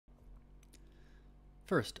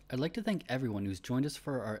First, I'd like to thank everyone who's joined us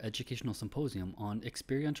for our educational symposium on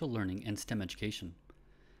experiential learning and STEM education.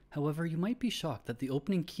 However, you might be shocked that the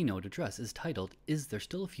opening keynote address is titled, "Is There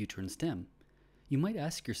Still a Future in STEM?" You might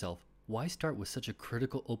ask yourself, why start with such a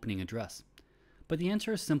critical opening address? But the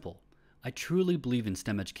answer is simple. I truly believe in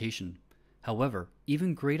STEM education. However,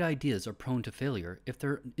 even great ideas are prone to failure if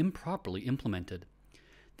they're improperly implemented.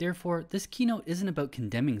 Therefore, this keynote isn't about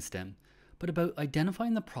condemning STEM, but about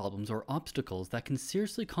identifying the problems or obstacles that can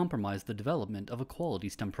seriously compromise the development of a quality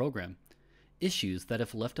STEM program. Issues that,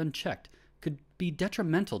 if left unchecked, could be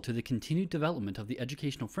detrimental to the continued development of the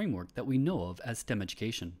educational framework that we know of as STEM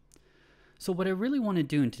education. So what I really want to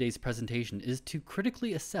do in today's presentation is to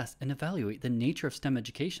critically assess and evaluate the nature of STEM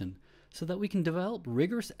education so that we can develop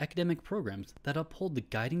rigorous academic programs that uphold the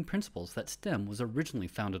guiding principles that STEM was originally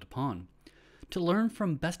founded upon. To learn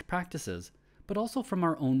from best practices, but also from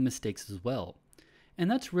our own mistakes as well. And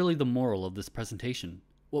that's really the moral of this presentation,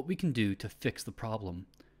 what we can do to fix the problem.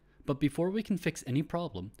 But before we can fix any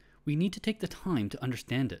problem, we need to take the time to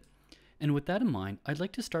understand it. And with that in mind, I'd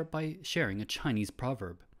like to start by sharing a Chinese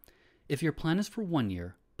proverb. If your plan is for 1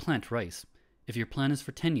 year, plant rice. If your plan is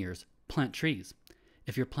for 10 years, plant trees.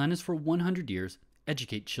 If your plan is for 100 years,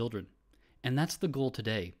 educate children. And that's the goal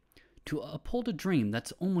today, to uphold a dream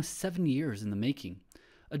that's almost 7 years in the making,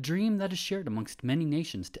 a dream that is shared amongst many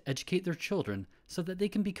nations to educate their children so that they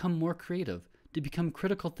can become more creative, to become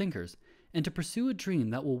critical thinkers, and to pursue a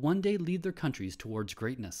dream that will one day lead their countries towards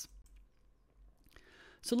greatness.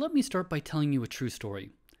 So let me start by telling you a true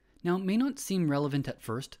story. Now, it may not seem relevant at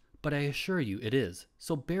first, but I assure you it is,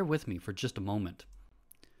 so bear with me for just a moment.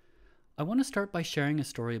 I want to start by sharing a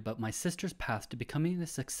story about my sister's path to becoming a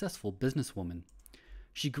successful businesswoman.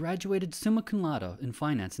 She graduated summa cum laude in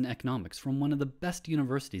finance and economics from one of the best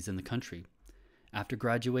universities in the country. After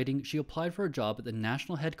graduating, she applied for a job at the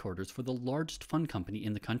national headquarters for the largest fund company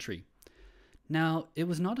in the country. Now, it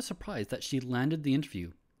was not a surprise that she landed the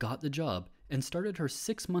interview, got the job, and started her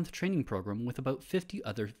 6-month training program with about 50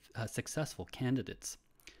 other successful candidates.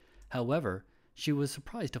 However, she was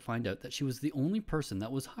surprised to find out that she was the only person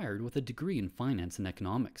that was hired with a degree in finance and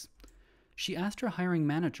economics. She asked her hiring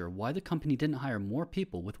manager why the company didn't hire more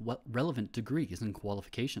people with relevant degrees and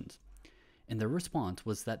qualifications, and their response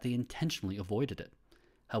was that they intentionally avoided it.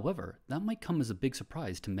 However, that might come as a big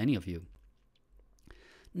surprise to many of you.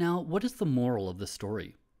 Now, what is the moral of the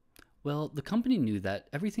story? Well, the company knew that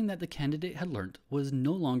everything that the candidate had learned was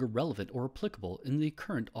no longer relevant or applicable in the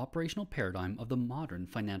current operational paradigm of the modern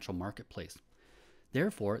financial marketplace.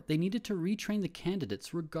 Therefore, they needed to retrain the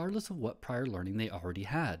candidates regardless of what prior learning they already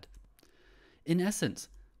had. In essence,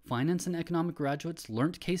 finance and economic graduates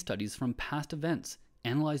learnt case studies from past events,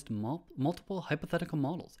 analyzed multiple hypothetical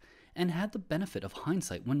models, and had the benefit of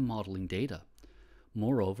hindsight when modeling data.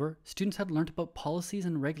 Moreover, students had learnt about policies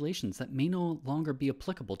and regulations that may no longer be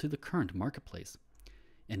applicable to the current marketplace.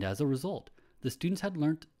 And as a result, what the students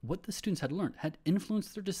had learnt had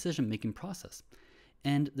influenced their decision-making process,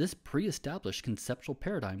 and this pre-established conceptual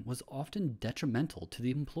paradigm was often detrimental to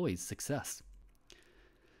the employee's success.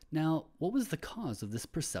 Now, what was the cause of this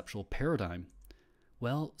perceptual paradigm?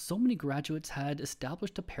 Well, so many graduates had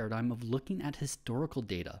established a paradigm of looking at historical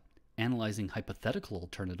data, analyzing hypothetical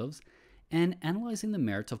alternatives, and analyzing the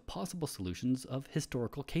merits of possible solutions of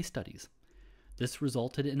historical case studies. This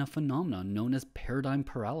resulted in a phenomenon known as paradigm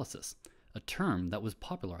paralysis, a term that was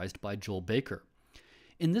popularized by Joel Baker.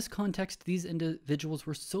 In this context, these individuals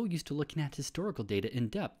were so used to looking at historical data in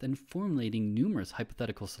depth and formulating numerous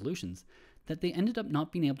hypothetical solutions that they ended up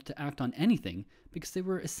not being able to act on anything because they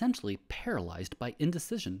were essentially paralyzed by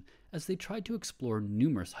indecision as they tried to explore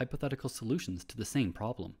numerous hypothetical solutions to the same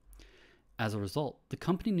problem. As a result, the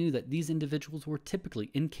company knew that these individuals were typically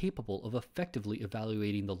incapable of effectively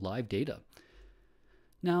evaluating the live data.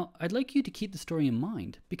 Now, I'd like you to keep the story in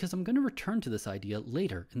mind because I'm going to return to this idea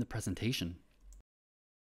later in the presentation.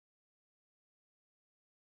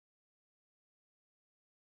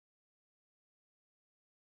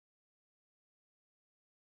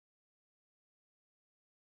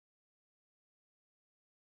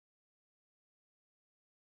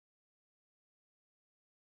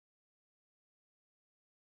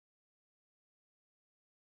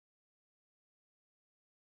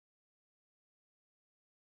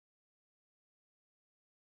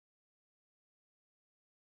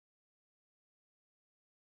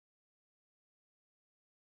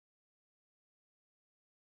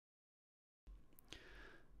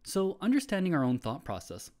 So, understanding our own thought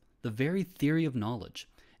process, the very theory of knowledge,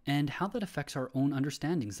 and how that affects our own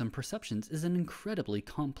understandings and perceptions is an incredibly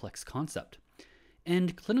complex concept.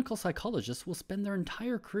 And clinical psychologists will spend their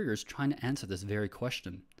entire careers trying to answer this very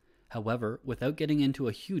question. However, without getting into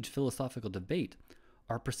a huge philosophical debate,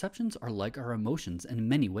 our perceptions are like our emotions in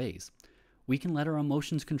many ways. We can let our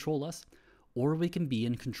emotions control us, or we can be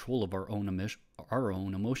in control of our own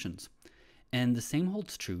emotions. And the same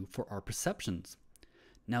holds true for our perceptions.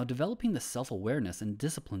 Now, developing the self-awareness and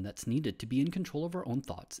discipline that's needed to be in control of our own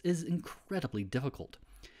thoughts is incredibly difficult.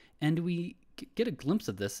 And we get a glimpse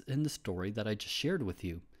of this in the story that I just shared with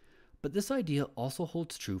you. But this idea also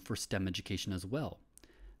holds true for STEM education as well.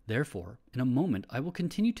 Therefore, in a moment, I will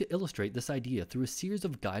continue to illustrate this idea through a series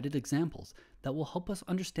of guided examples that will help us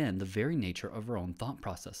understand the very nature of our own thought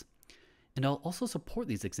process. And I'll also support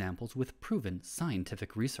these examples with proven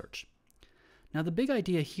scientific research. Now, the big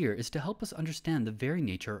idea here is to help us understand the very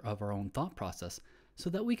nature of our own thought process so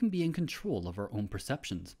that we can be in control of our own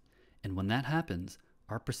perceptions. And when that happens,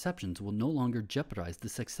 our perceptions will no longer jeopardize the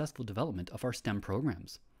successful development of our STEM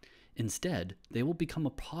programs. Instead, they will become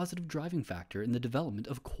a positive driving factor in the development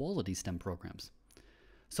of quality STEM programs.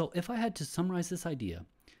 So if I had to summarize this idea,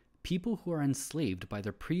 people who are enslaved by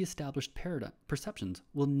their pre-established perceptions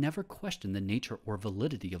will never question the nature or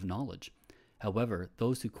validity of knowledge. However,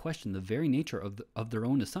 those who question the very nature of their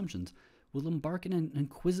own assumptions will embark in an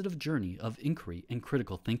inquisitive journey of inquiry and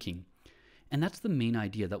critical thinking. And that's the main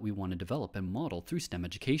idea that we want to develop and model through STEM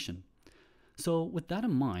education. So with that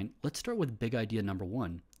in mind, let's start with big idea number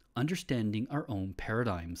 1, understanding our own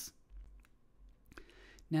paradigms.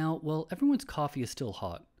 Now, while everyone's coffee is still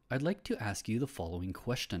hot, I'd like to ask you the following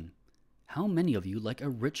question. How many of you like a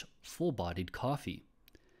rich, full-bodied coffee?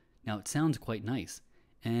 Now, it sounds quite nice.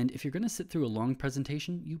 And if you're going to sit through a long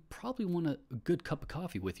presentation, you probably want a good cup of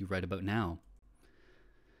coffee with you right about now.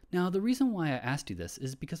 Now, the reason why I asked you this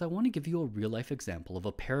is because I want to give you a real-life example of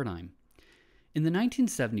a paradigm. In the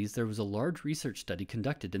 1970s, there was a large research study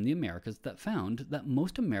conducted in the Americas that found that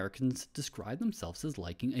most Americans describe themselves as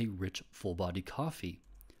liking a rich, full-bodied coffee.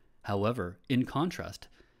 However, in contrast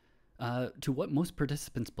to what most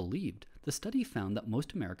participants believed, the study found that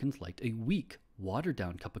most Americans liked a weak,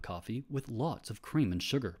 watered-down cup of coffee with lots of cream and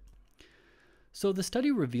sugar. So the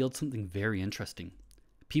study revealed something very interesting.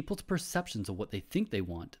 People's perceptions of what they think they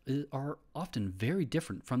want are often very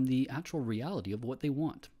different from the actual reality of what they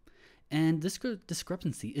want. And this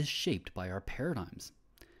discrepancy is shaped by our paradigms.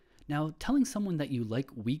 Now, telling someone that you like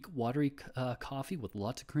weak, watery coffee with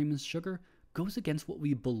lots of cream and sugar goes against what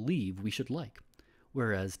we believe we should like.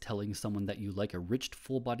 Whereas telling someone that you like a rich,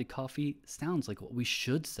 full-bodied coffee sounds like what we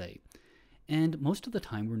should say. And most of the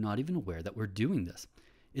time, we're not even aware that we're doing this.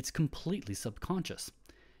 It's completely subconscious.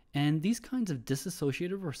 And these kinds of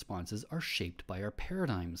disassociative responses are shaped by our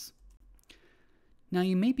paradigms. Now,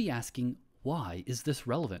 you may be asking, why is this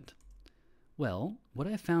relevant? Well, what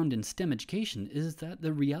I found in STEM education is that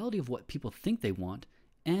the reality of what people think they want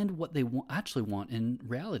and what they actually want in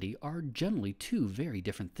reality are generally two very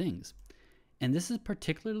different things. And this is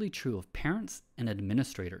particularly true of parents and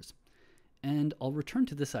administrators. And I'll return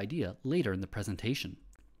to this idea later in the presentation.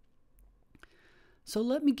 So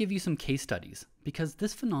let me give you some case studies, because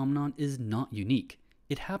this phenomenon is not unique.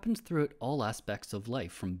 It happens throughout all aspects of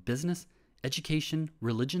life, from business, education,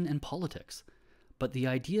 religion, and politics. But the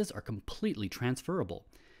ideas are completely transferable,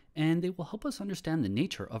 and they will help us understand the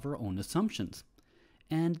nature of our own assumptions.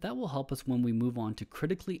 And that will help us when we move on to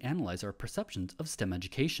critically analyze our perceptions of STEM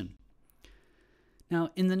education.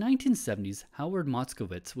 Now, in the 1970s, Howard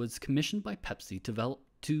Moskowitz was commissioned by Pepsi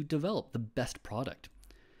to develop the best product.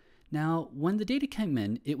 Now, when the data came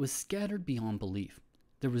in, it was scattered beyond belief.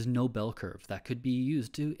 There was no bell curve that could be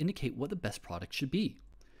used to indicate what the best product should be.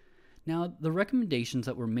 Now, the recommendations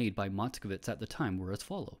that were made by Moskowitz at the time were as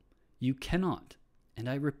follows. You cannot, and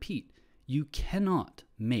I repeat, you cannot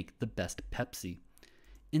make the best Pepsi.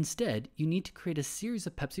 Instead, you need to create a series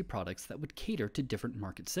of Pepsi products that would cater to different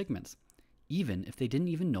market segments, even if they didn't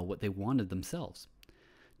even know what they wanted themselves.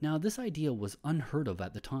 Now, this idea was unheard of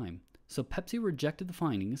at the time, so Pepsi rejected the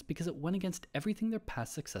findings because it went against everything their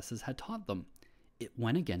past successes had taught them. It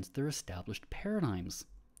went against their established paradigms.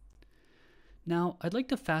 Now, I'd like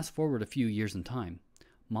to fast forward a few years in time.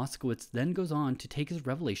 Moskowitz then goes on to take his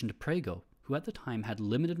revelation to Prego, who at the time had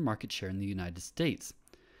limited market share in the United States.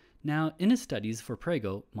 Now, in his studies for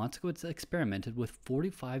Prego, Moskowitz experimented with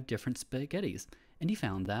 45 different spaghettis, and he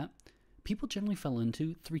found that people generally fell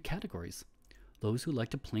into three categories: those who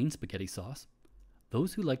liked a plain spaghetti sauce,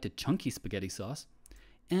 those who liked a chunky spaghetti sauce,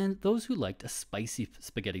 and those who liked a spicy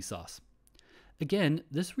spaghetti sauce. Again,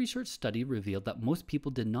 this research study revealed that most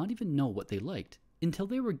people did not even know what they liked until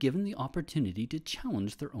they were given the opportunity to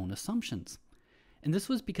challenge their own assumptions. And this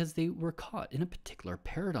was because they were caught in a particular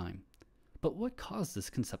paradigm. But what caused this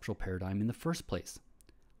conceptual paradigm in the first place?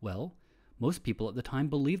 Well, Most people at the time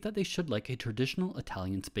believed that they should like a traditional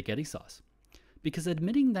Italian spaghetti sauce, because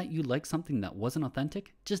admitting that you like something that wasn't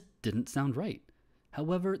authentic just didn't sound right.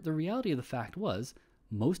 However, the reality of the fact was,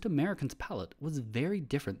 most Americans' palate was very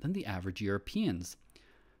different than the average Europeans.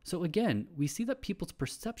 So again, we see that people's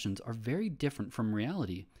perceptions are very different from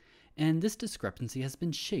reality, and this discrepancy has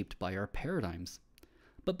been shaped by our paradigms.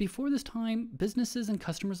 But before this time, businesses and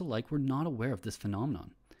customers alike were not aware of this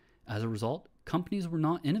phenomenon. As a result, companies were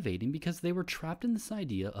not innovating because they were trapped in this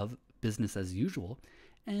idea of business as usual,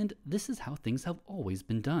 and this is how things have always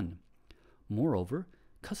been done. Moreover,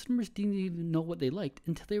 customers didn't even know what they liked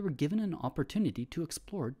until they were given an opportunity to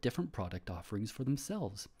explore different product offerings for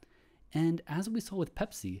themselves. And as we saw with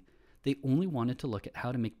Pepsi, they only wanted to look at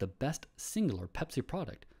how to make the best singular Pepsi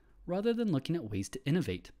product, rather than looking at ways to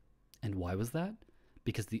innovate. And why was that?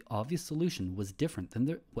 Because the obvious solution was different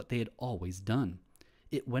than what they had always done.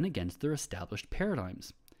 It went against their established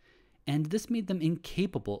paradigms. And this made them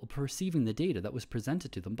incapable of perceiving the data that was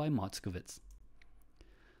presented to them by Moskowitz.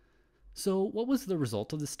 So what was the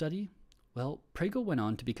result of the study? Well, Prego went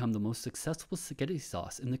on to become the most successful spaghetti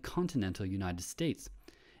sauce in the continental United States.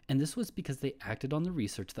 And this was because they acted on the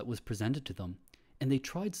research that was presented to them, and they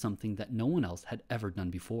tried something that no one else had ever done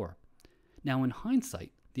before. Now, in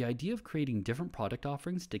hindsight, the idea of creating different product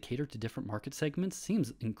offerings to cater to different market segments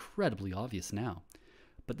seems incredibly obvious now.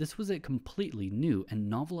 But this was a completely new and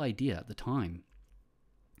novel idea at the time.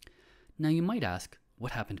 Now you might ask,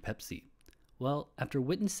 what happened to Pepsi? Well, after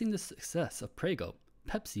witnessing the success of Prego,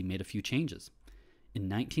 Pepsi made a few changes. In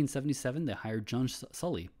 1977, they hired John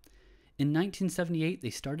Sully. In 1978,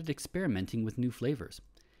 they started experimenting with new flavors.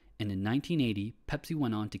 And in 1980, Pepsi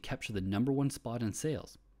went on to capture the #1 spot in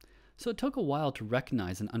sales. So it took a while to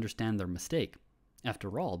recognize and understand their mistake.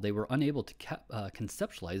 After all, they were unable to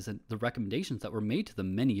conceptualize the recommendations that were made to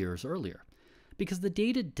them many years earlier, because the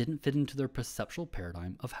data didn't fit into their perceptual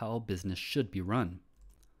paradigm of how a business should be run.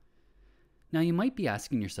 Now you might be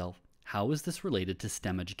asking yourself, how is this related to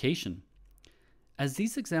STEM education? As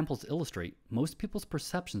these examples illustrate, most people's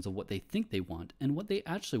perceptions of what they think they want and what they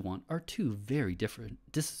actually want are two very different,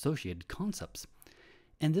 disassociated concepts.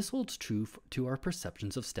 And this holds true to our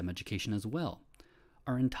perceptions of STEM education as well.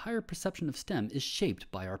 Our entire perception of STEM is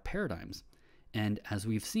shaped by our paradigms, and as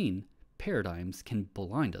we've seen, paradigms can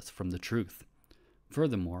blind us from the truth.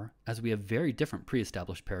 Furthermore, as we have very different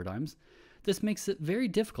pre-established paradigms, this makes it very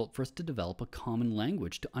difficult for us to develop a common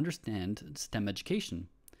language to understand STEM education.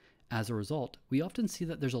 As a result, we often see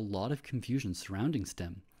that there's a lot of confusion surrounding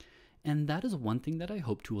STEM, and that is one thing that I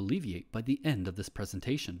hope to alleviate by the end of this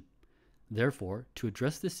presentation. Therefore, to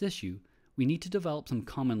address this issue, we need to develop some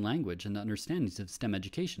common language and understandings of STEM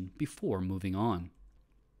education before moving on.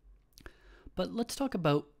 But let's talk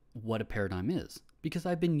about what a paradigm is, because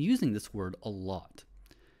I've been using this word a lot.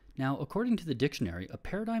 Now, according to the dictionary, a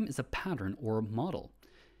paradigm is a pattern or a model.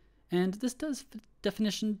 And this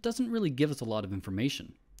definition doesn't really give us a lot of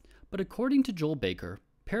information. But according to Joel Baker,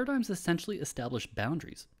 paradigms essentially establish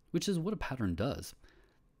boundaries, which is what a pattern does.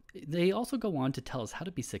 They also go on to tell us how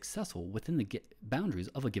to be successful within the boundaries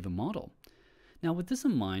of a given model. Now, with this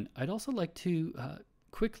in mind, I'd also like to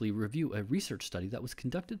quickly review a research study that was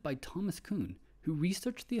conducted by Thomas Kuhn, who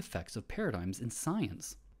researched the effects of paradigms in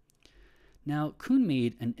science. Now, Kuhn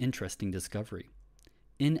made an interesting discovery.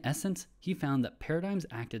 In essence, he found that paradigms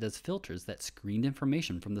acted as filters that screened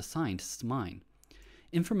information from the scientist's mind.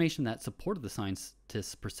 Information that supported the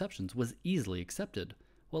scientist's perceptions was easily accepted,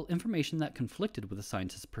 while information that conflicted with the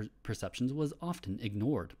scientist's perceptions was often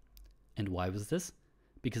ignored. And why was this?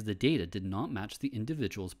 Because the data did not match the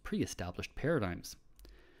individual's pre-established paradigms.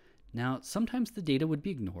 Now, sometimes the data would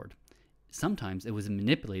be ignored. Sometimes it was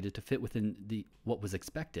manipulated to fit within what was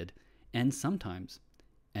expected, and sometimes,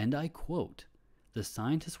 and I quote, the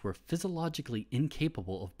scientists were physiologically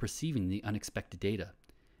incapable of perceiving the unexpected data.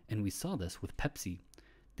 And we saw this with Pepsi.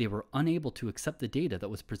 They were unable to accept the data that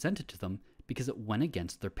was presented to them because it went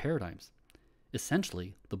against their paradigms.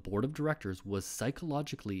 Essentially, the board of directors was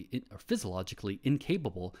psychologically or physiologically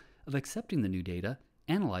incapable of accepting the new data,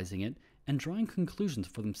 analyzing it, and drawing conclusions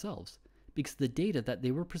for themselves, because the data that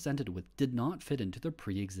they were presented with did not fit into their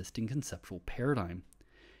pre-existing conceptual paradigm.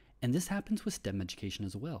 And this happens with STEM education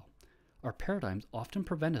as well. Our paradigms often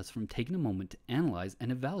prevent us from taking a moment to analyze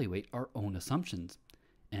and evaluate our own assumptions.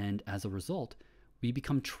 And as a result, we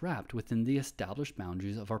become trapped within the established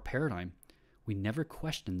boundaries of our paradigm. We never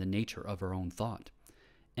question the nature of our own thought.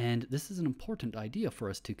 And this is an important idea for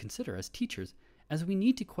us to consider as teachers, as we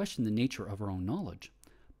need to question the nature of our own knowledge.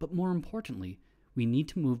 But more importantly, we need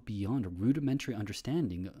to move beyond a rudimentary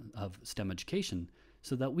understanding of STEM education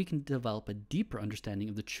so that we can develop a deeper understanding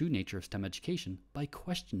of the true nature of STEM education by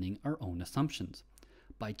questioning our own assumptions,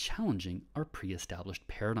 by challenging our pre-established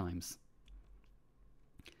paradigms.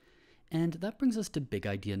 And that brings us to big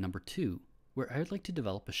idea number 2, where I'd like to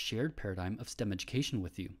develop a shared paradigm of STEM education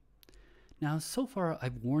with you. Now, so far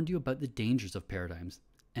I've warned you about the dangers of paradigms,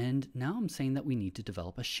 and now I'm saying that we need to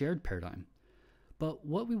develop a shared paradigm. But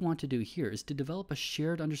what we want to do here is to develop a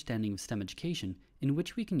shared understanding of STEM education in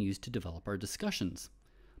which we can use to develop our discussions.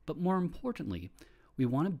 But more importantly, we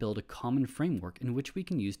want to build a common framework in which we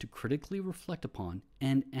can use to critically reflect upon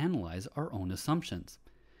and analyze our own assumptions.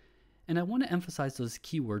 And I want to emphasize those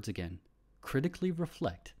key words again: critically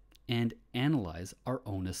reflect and analyze our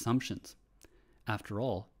own assumptions. After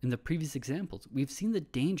all, in the previous examples, we've seen the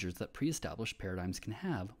dangers that pre-established paradigms can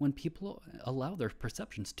have when people allow their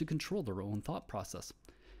perceptions to control their own thought process.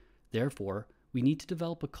 Therefore, we need to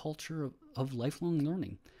develop a culture of lifelong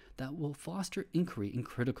learning that will foster inquiry and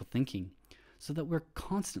critical thinking, so that we're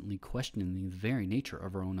constantly questioning the very nature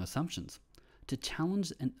of our own assumptions, to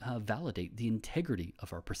challenge and validate the integrity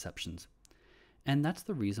of our perceptions. And that's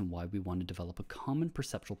the reason why we want to develop a common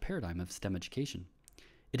perceptual paradigm of STEM education.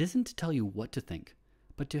 It isn't to tell you what to think,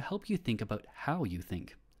 but to help you think about how you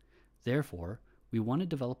think. Therefore, we want to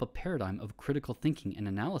develop a paradigm of critical thinking and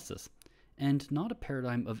analysis, and not a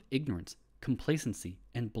paradigm of ignorance, complacency,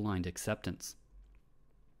 and blind acceptance.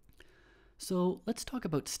 So let's talk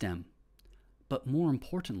about STEM. But more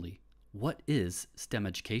importantly, what is STEM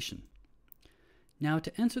education? Now,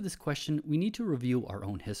 to answer this question, we need to review our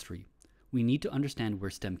own history. We need to understand where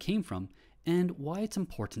STEM came from and why it's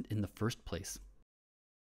important in the first place.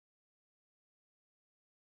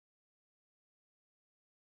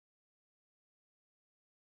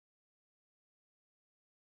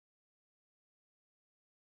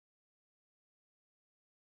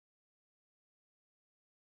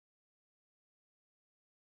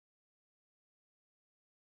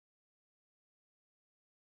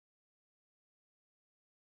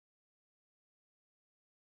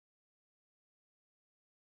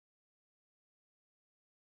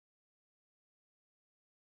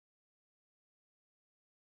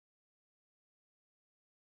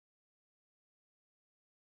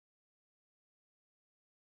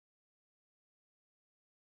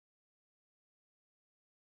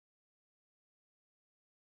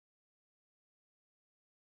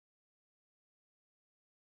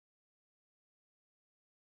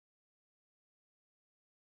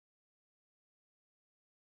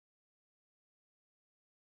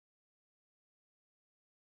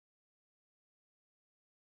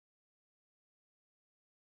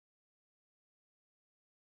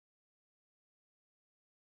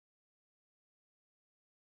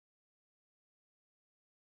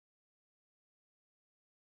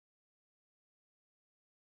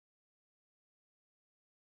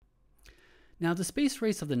 Now, the space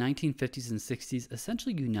race of the 1950s and 60s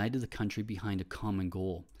essentially united the country behind a common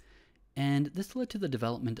goal. And this led to the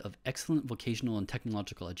development of excellent vocational and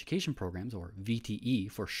technological education programs, or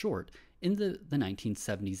VTE for short, in the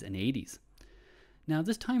 1970s and 80s. Now,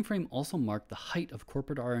 this time frame also marked the height of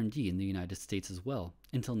corporate R&D in the United States as well,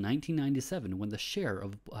 until 1997, when the share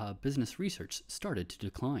of business research started to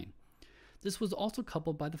decline. This was also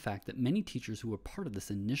coupled by the fact that many teachers who were part of this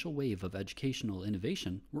initial wave of educational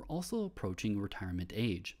innovation were also approaching retirement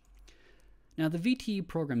age. Now, the VTE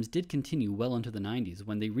programs did continue well into the 90s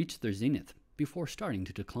when they reached their zenith, before starting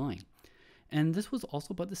to decline. And this was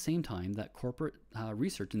also about the same time that corporate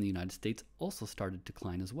research in the United States also started to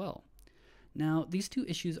decline as well. Now, these two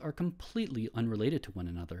issues are completely unrelated to one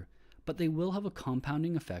another, but they will have a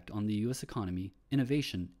compounding effect on the US economy,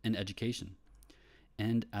 innovation, and education.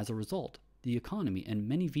 And as a result, the economy and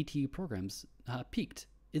many VTE programs peaked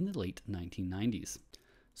in the late 1990s.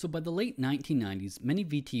 So by the late 1990s, many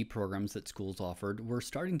VTE programs that schools offered were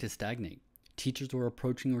starting to stagnate. Teachers were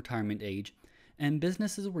approaching retirement age, and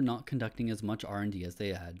businesses were not conducting as much R&D as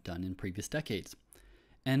they had done in previous decades.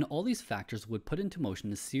 And all these factors would put into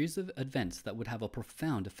motion a series of events that would have a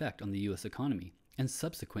profound effect on the US economy, and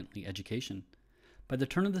subsequently education. By the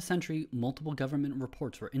turn of the century, multiple government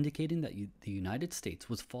reports were indicating that the United States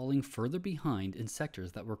was falling further behind in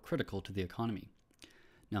sectors that were critical to the economy.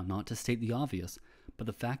 Now, not to state the obvious, but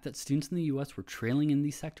the fact that students in the US were trailing in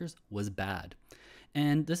these sectors was bad.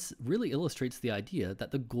 And this really illustrates the idea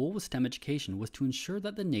that the goal with STEM education was to ensure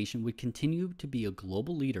that the nation would continue to be a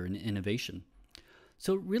global leader in innovation.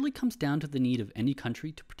 So it really comes down to the need of any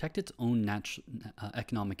country to protect its own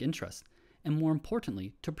economic interests, and more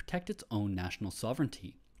importantly, to protect its own national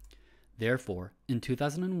sovereignty. Therefore, in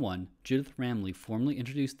 2001, Judith Ramley formally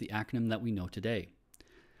introduced the acronym that we know today.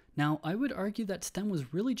 Now, I would argue that STEM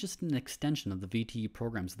was really just an extension of the VTE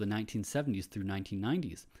programs of the 1970s through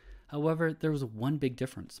 1990s. However, there was one big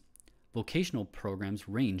difference. Vocational programs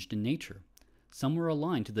ranged in nature. Some were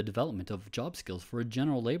aligned to the development of job skills for a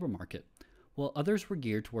general labor market, while others were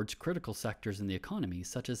geared towards critical sectors in the economy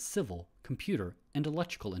such as civil, computer, and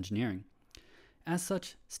electrical engineering. As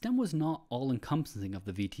such, STEM was not all-encompassing of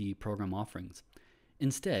the VTE program offerings.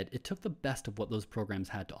 Instead, it took the best of what those programs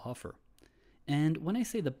had to offer. And when I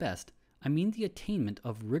say the best, I mean the attainment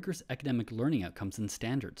of rigorous academic learning outcomes and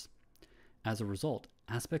standards. As a result,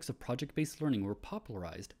 aspects of project-based learning were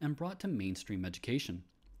popularized and brought to mainstream education.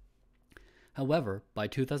 However, by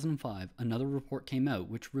 2005, another report came out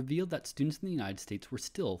which revealed that students in the United States were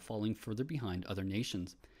still falling further behind other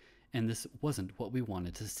nations, and this wasn't what we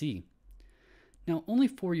wanted to see. Now, only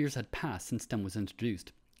 4 years had passed since STEM was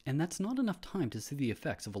introduced, and that's not enough time to see the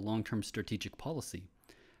effects of a long-term strategic policy.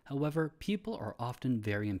 However, people are often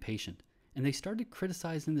very impatient, and they started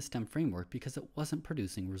criticizing the STEM framework because it wasn't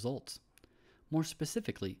producing results. More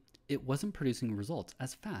specifically, it wasn't producing results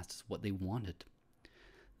as fast as what they wanted.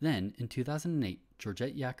 Then, in 2008,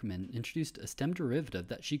 Georgette Yackerman introduced a STEM derivative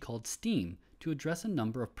that she called STEAM to address a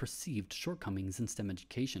number of perceived shortcomings in STEM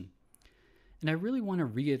education. And I really want to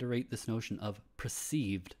reiterate this notion of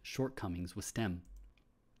perceived shortcomings with STEM.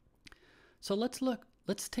 So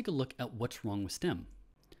let's take a look at what's wrong with STEM.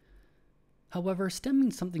 However, STEM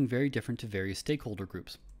means something very different to various stakeholder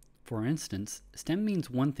groups. For instance, STEM means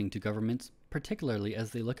one thing to governments, particularly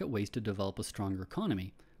as they look at ways to develop a stronger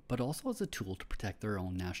economy, but also as a tool to protect their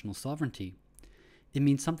own national sovereignty. It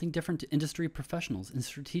means something different to industry professionals in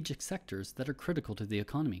strategic sectors that are critical to the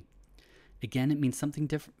economy. Again, it means something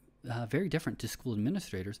very different to school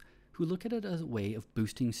administrators who look at it as a way of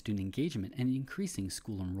boosting student engagement and increasing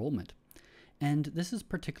school enrollment. And this is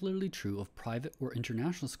particularly true of private or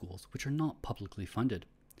international schools, which are not publicly funded.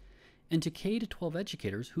 And to K-12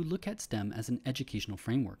 educators who look at STEM as an educational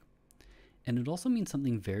framework. And it also means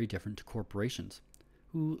something very different to corporations,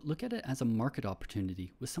 who look at it as a market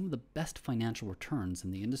opportunity with some of the best financial returns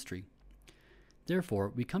in the industry.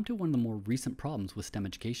 Therefore, we come to one of the more recent problems with STEM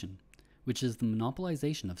education, which is the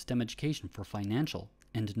monopolization of STEM education for financial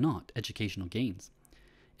and not educational gains.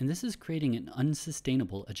 And this is creating an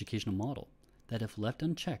unsustainable educational model that, if left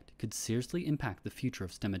unchecked, could seriously impact the future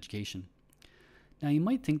of STEM education. Now, you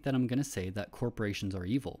might think that I'm going to say that corporations are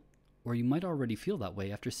evil, or you might already feel that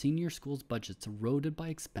way after seeing your school's budgets eroded by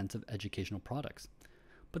expensive educational products.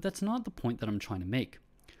 But that's not the point that I'm trying to make.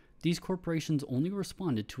 These corporations only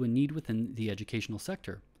responded to a need within the educational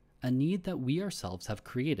sector, a need that we ourselves have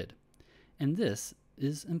created. And this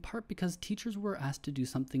is in part because teachers were asked to do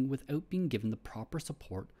something without being given the proper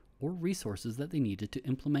support or resources that they needed to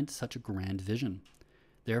implement such a grand vision.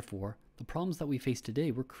 Therefore, the problems that we face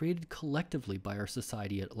today were created collectively by our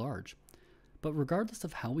society at large. But regardless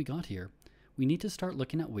of how we got here, we need to start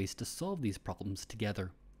looking at ways to solve these problems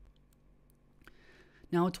together.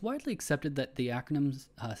 Now, it's widely accepted that the acronyms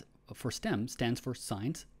for STEM stands for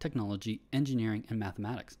Science, Technology, Engineering, and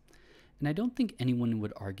Mathematics. And I don't think anyone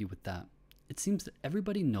would argue with that. It seems that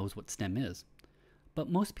everybody knows what STEM is. But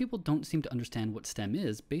most people don't seem to understand what STEM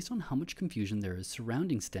is based on how much confusion there is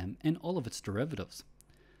surrounding STEM and all of its derivatives.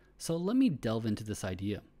 So let me delve into this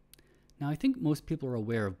idea. Now, I think most people are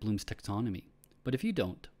aware of Bloom's taxonomy, but if you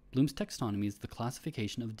don't, Bloom's taxonomy is the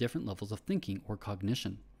classification of different levels of thinking or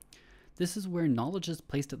cognition. This is where knowledge is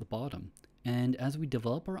placed at the bottom, and as we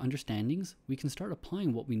develop our understandings, we can start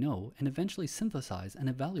applying what we know and eventually synthesize and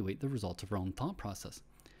evaluate the results of our own thought process.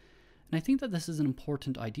 And I think that this is an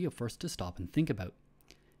important idea for us to stop and think about.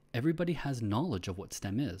 Everybody has knowledge of what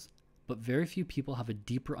STEM is, but very few people have a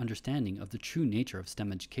deeper understanding of the true nature of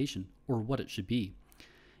STEM education or what it should be.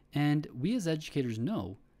 And we as educators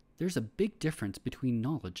know there's a big difference between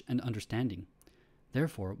knowledge and understanding.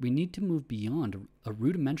 Therefore, we need to move beyond a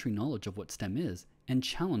rudimentary knowledge of what STEM is and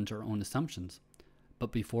challenge our own assumptions.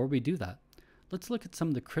 But before we do that, let's look at some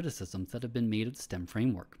of the criticisms that have been made of the STEM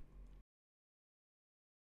framework.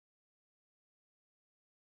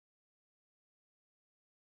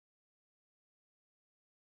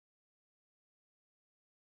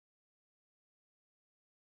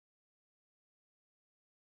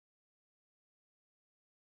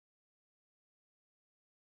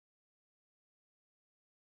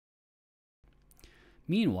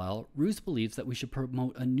 Meanwhile, Roos believes that we should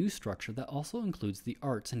promote a new structure that also includes the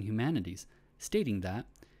arts and humanities, stating that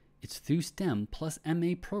it's through STEM plus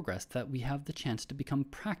MA progress that we have the chance to become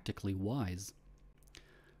practically wise.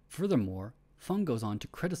 Furthermore, Fung goes on to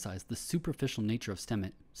criticize the superficial nature of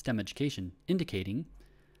STEM education, indicating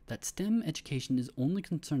that STEM education is only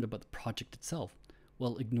concerned about the project itself,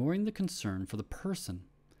 while ignoring the concern for the person.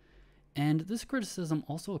 And this criticism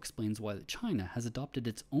also explains why China has adopted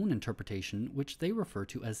its own interpretation, which they refer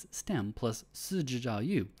to as STEM plus 四智教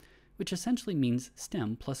育, which essentially means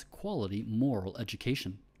STEM plus quality moral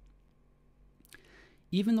education.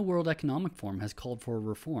 Even the World Economic Forum has called for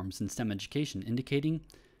reforms in STEM education, indicating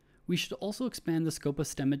we should also expand the scope of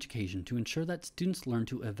STEM education to ensure that students learn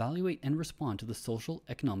to evaluate and respond to the social,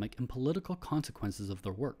 economic, and political consequences of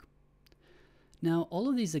their work. Now, all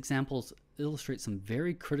of these examples illustrate some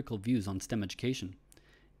very critical views on STEM education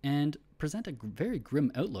and present a very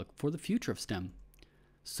grim outlook for the future of STEM.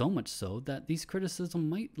 So much so that these criticisms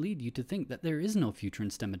might lead you to think that there is no future in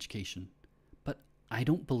STEM education. But I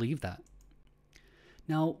don't believe that.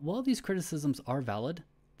 Now, while these criticisms are valid,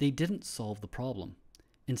 they didn't solve the problem.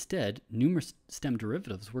 Instead, numerous STEM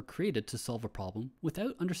derivatives were created to solve a problem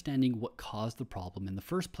without understanding what caused the problem in the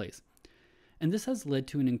first place. And this has led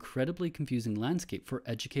to an incredibly confusing landscape for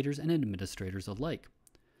educators and administrators alike.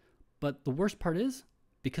 But the worst part is,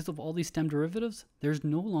 because of all these STEM derivatives, there's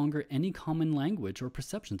no longer any common language or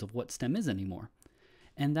perceptions of what STEM is anymore.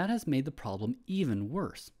 And that has made the problem even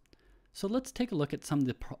worse. So let's take a look at some of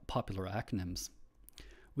the popular acronyms.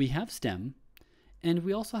 We have STEM, and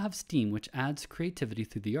we also have STEAM, which adds creativity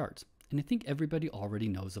through the arts. And I think everybody already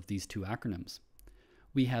knows of these two acronyms.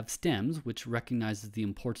 We have STEMS, which recognizes the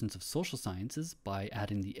importance of social sciences by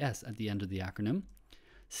adding the S at the end of the acronym.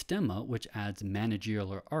 STEMMA, which adds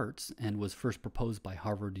managerial arts and was first proposed by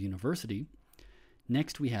Harvard University.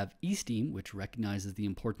 Next, we have eSTEAM, which recognizes the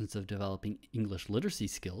importance of developing English literacy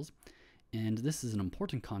skills. And this is an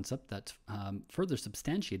important concept that's further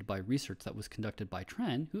substantiated by research that was conducted by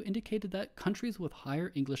Tran, who indicated that countries with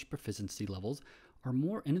higher English proficiency levels are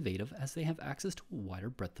more innovative as they have access to a wider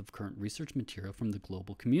breadth of current research material from the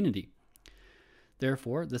global community.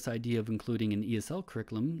 Therefore, this idea of including an ESL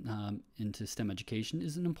curriculum into STEM education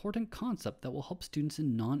is an important concept that will help students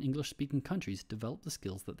in non-English speaking countries develop the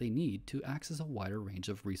skills that they need to access a wider range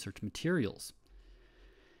of research materials.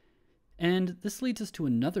 And this leads us to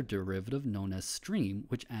another derivative known as STREAM,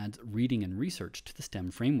 which adds reading and research to the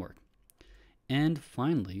STEM framework. And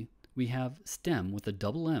finally, we have STEM with a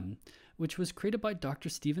double M, which was created by Dr.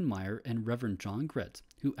 Stephen Meyer and Reverend John Gretz,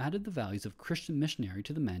 who added the values of Christian missionary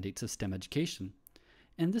to the mandates of STEM education.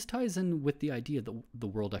 And this ties in with the idea that the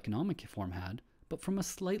World Economic Forum had, but from a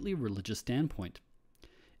slightly religious standpoint.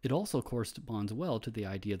 It also corresponds well to the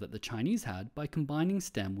idea that the Chinese had by combining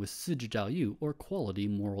STEM with 四智教育, or quality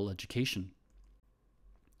moral education.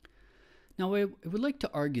 Now, I would like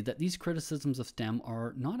to argue that these criticisms of STEM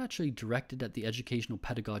are not actually directed at the educational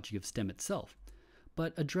pedagogy of STEM itself,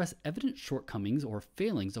 but address evident shortcomings or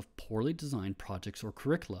failings of poorly designed projects or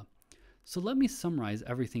curricula. So let me summarize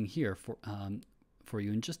everything here for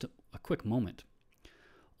you in just a quick moment.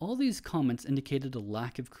 All these comments indicated a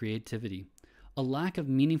lack of creativity, a lack of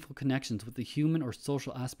meaningful connections with the human or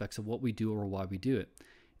social aspects of what we do or why we do it,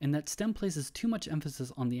 and that STEM places too much emphasis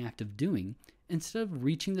on the act of doing instead of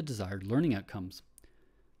reaching the desired learning outcomes.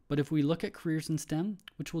 But if we look at careers in STEM,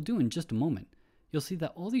 which we'll do in just a moment, you'll see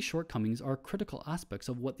that all these shortcomings are critical aspects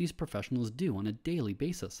of what these professionals do on a daily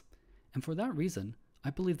basis. And for that reason,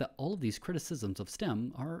 I believe that all of these criticisms of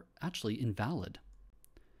STEM are actually invalid.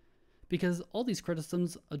 Because all these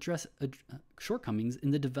criticisms address shortcomings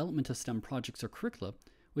in the development of STEM projects or curricula,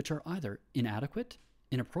 which are either inadequate,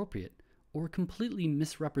 inappropriate, or completely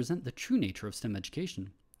misrepresent the true nature of STEM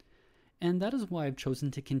education. And that is why I've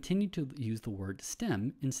chosen to continue to use the word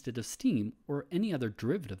STEM instead of STEAM or any other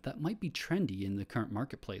derivative that might be trendy in the current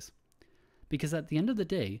marketplace. Because at the end of the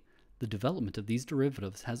day, the development of these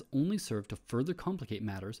derivatives has only served to further complicate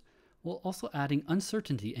matters, while also adding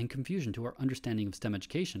uncertainty and confusion to our understanding of STEM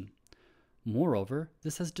education. Moreover,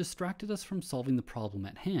 this has distracted us from solving the problem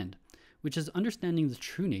at hand, which is understanding the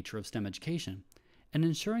true nature of STEM education, and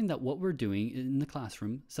ensuring that what we're doing in the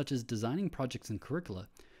classroom, such as designing projects and curricula,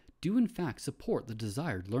 do in fact support the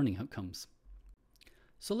desired learning outcomes.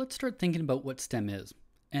 So let's start thinking about what STEM is,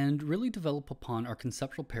 and really develop upon our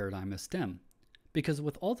conceptual paradigm of STEM, because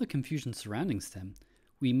with all the confusion surrounding STEM,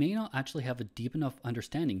 we may not actually have a deep enough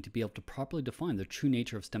understanding to be able to properly define the true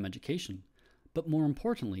nature of STEM education, but more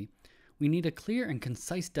importantly, we need a clear and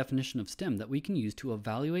concise definition of STEM that we can use to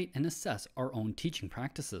evaluate and assess our own teaching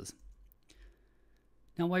practices.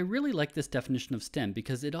 Now, I really like this definition of STEM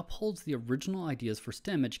because it upholds the original ideas for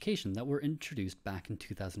STEM education that were introduced back in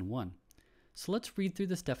 2001. So let's read through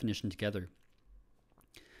this definition together.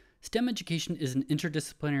 STEM education is an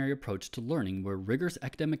interdisciplinary approach to learning where rigorous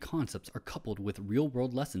academic concepts are coupled with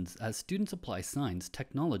real-world lessons as students apply science,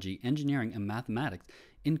 technology, engineering, and mathematics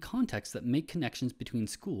in contexts that make connections between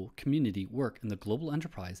school, community, work, and the global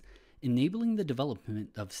enterprise, enabling the development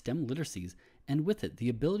of STEM literacies and with it the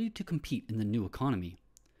ability to compete in the new economy.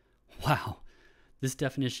 Wow, this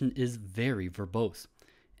definition is very verbose,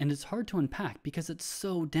 and it's hard to unpack because it's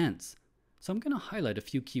so dense. So I'm going to highlight a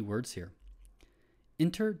few key words here.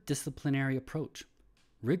 Interdisciplinary approach,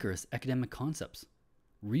 rigorous academic concepts,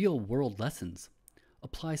 real-world lessons,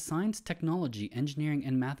 apply science, technology, engineering,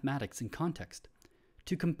 and mathematics in context,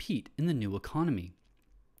 to compete in the new economy.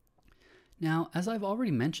 Now, as I've already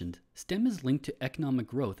mentioned, STEM is linked to economic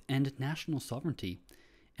growth and national sovereignty,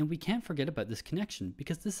 and we can't forget about this connection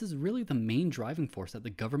because this is really the main driving force at the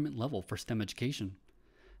government level for STEM education.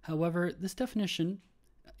 However, this definition,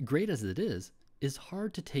 great as it is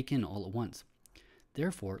hard to take in all at once.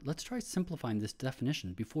 Therefore, let's try simplifying this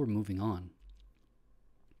definition before moving on.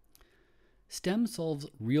 STEM solves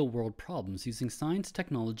real-world problems using science,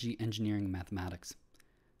 technology, engineering, and mathematics.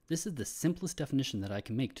 This is the simplest definition that I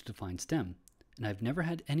can make to define STEM, and I've never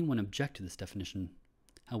had anyone object to this definition.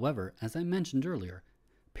 However, as I mentioned earlier,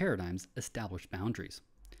 paradigms establish boundaries,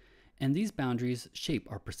 and these boundaries shape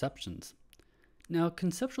our perceptions. Now,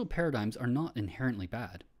 conceptual paradigms are not inherently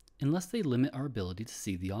bad, unless they limit our ability to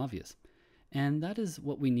see the obvious, and that is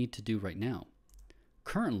what we need to do right now.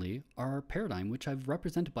 Currently, our paradigm, which I've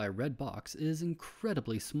represented by a red box, is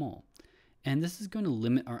incredibly small, and this is going to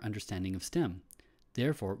limit our understanding of STEM.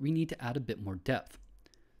 Therefore, we need to add a bit more depth.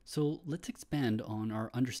 So let's expand on our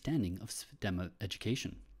understanding of STEM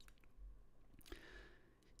education.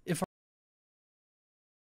 If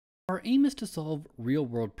our aim is to solve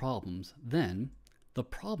real-world problems, then the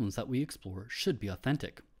problems that we explore should be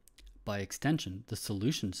authentic. By extension, the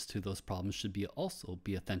solutions to those problems should also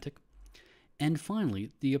be authentic. And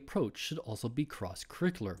finally, the approach should also be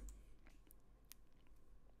cross-curricular.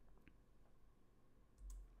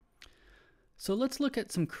 So let's look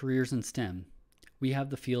at some careers in STEM. We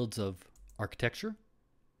have the fields of architecture,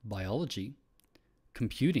 biology,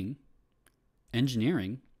 computing,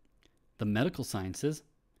 engineering, the medical sciences,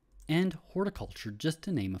 and horticulture, just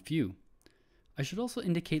to name a few. I should also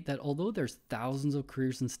indicate that although there's thousands of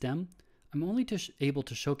careers in STEM, I'm only able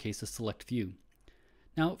to showcase a select few.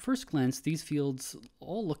 Now, at first glance, these fields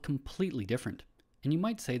all look completely different, and you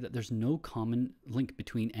might say that there's no common link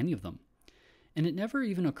between any of them. And it never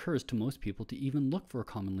even occurs to most people to even look for a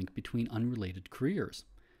common link between unrelated careers.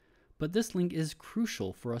 But this link is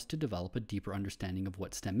crucial for us to develop a deeper understanding of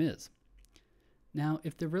what STEM is. Now,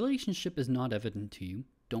 if the relationship is not evident to you,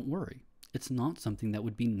 don't worry. It's not something that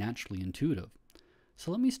would be naturally intuitive.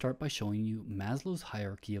 So let me start by showing you Maslow's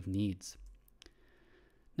hierarchy of needs.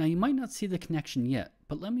 Now, you might not see the connection yet,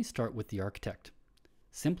 but let me start with the architect.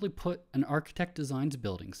 Simply put, an architect designs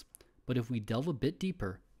buildings, but if we delve a bit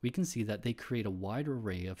deeper, we can see that they create a wide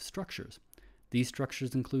array of structures. These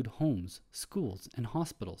structures include homes, schools, and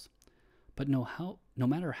hospitals. But no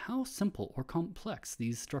matter how simple or complex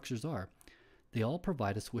these structures are, they all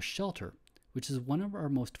provide us with shelter, which is one of our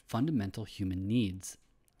most fundamental human needs.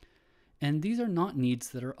 And these are not needs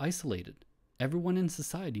that are isolated. Everyone in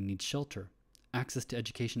society needs shelter, access to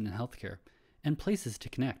education and healthcare, and places to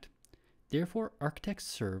connect. Therefore, architects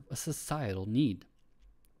serve a societal need.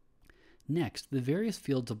 Next, the various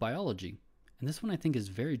fields of biology, and this one I think is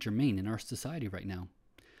very germane in our society right now,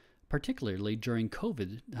 particularly during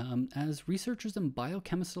COVID, as researchers and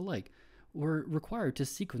biochemists alike were required to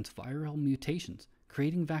sequence viral mutations,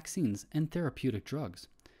 creating vaccines and therapeutic drugs.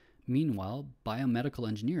 Meanwhile, biomedical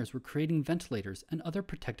engineers were creating ventilators and other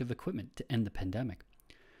protective equipment to end the pandemic.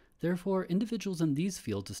 Therefore, individuals in these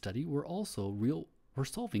fields of study were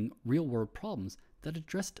solving real-world problems that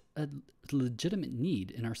addressed a legitimate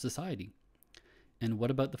need in our society. And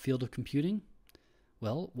what about the field of computing?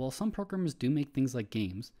 Well, while some programmers do make things like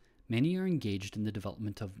games, many are engaged in the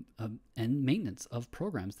development of and maintenance of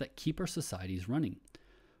programs that keep our societies running.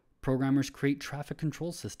 Programmers create traffic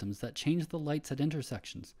control systems that change the lights at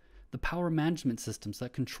intersections, the power management systems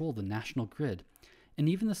that control the national grid, and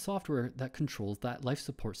even the software that controls that life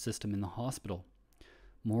support system in the hospital.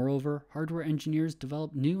 Moreover, hardware engineers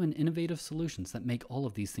develop new and innovative solutions that make all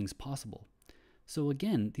of these things possible. So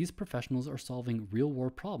again, these professionals are solving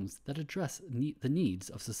real-world problems that address the needs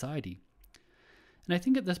of society. And I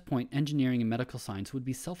think at this point, engineering and medical science would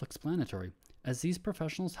be self-explanatory, as these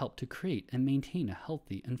professionals help to create and maintain a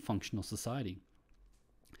healthy and functional society.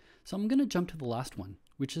 So I'm going to jump to the last one,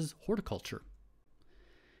 which is horticulture.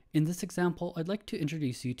 In this example, I'd like to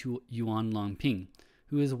introduce you to Yuan Longping,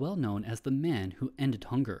 who is well known as the man who ended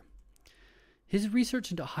hunger. His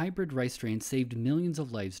research into hybrid rice strains saved millions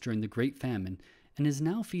of lives during the Great Famine and is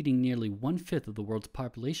now feeding nearly 1/5 of the world's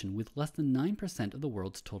population with less than 9% of the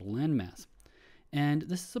world's total landmass. And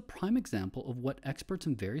this is a prime example of what experts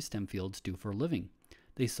in various STEM fields do for a living,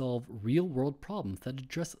 They solve real-world problems that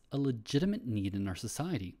address a legitimate need in our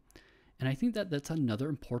society. And I think that that's another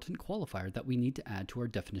important qualifier that we need to add to our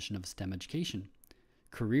definition of STEM education.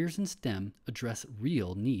 Careers in STEM address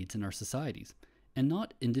real needs in our societies, and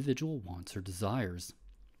not individual wants or desires.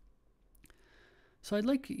 So I'd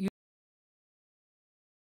like you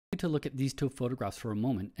to look at these two photographs for a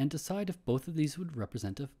moment and decide if both of these would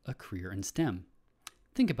represent a career in STEM.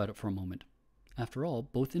 Think about it for a moment. After all,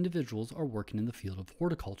 both individuals are working in the field of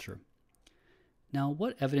horticulture. Now,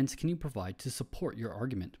 what evidence can you provide to support your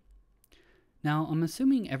argument? Now, I'm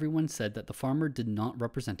assuming everyone said that the farmer did not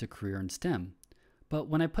represent a career in STEM, but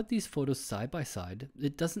when I put these photos side by side,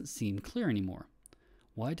 it doesn't seem clear anymore.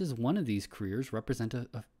 Why does one of these careers represent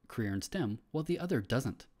a career in STEM while the other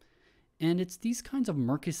doesn't? And it's these kinds of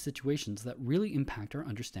murky situations that really impact our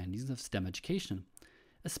understandings of STEM education,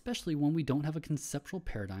 especially when we don't have a conceptual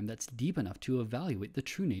paradigm that's deep enough to evaluate the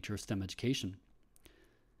true nature of STEM education.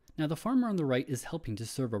 Now, the farmer on the right is helping to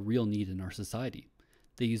serve a real need in our society.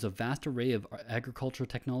 They use a vast array of agricultural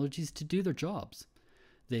technologies to do their jobs.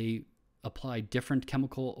 They apply different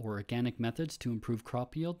chemical or organic methods to improve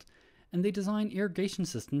crop yield, and they design irrigation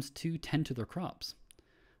systems to tend to their crops.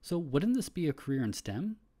 So wouldn't this be a career in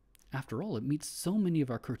STEM? After all, it meets so many of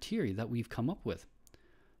our criteria that we've come up with.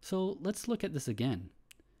 So let's look at this again.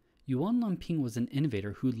 Yuan Lamping was an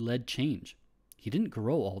innovator who led change. He didn't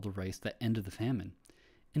grow all the rice that ended the famine.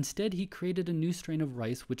 Instead, he created a new strain of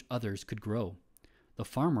rice which others could grow. The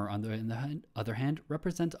farmer, on the other hand,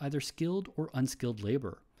 represents either skilled or unskilled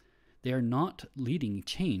labor. They are not leading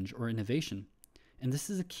change or innovation, and this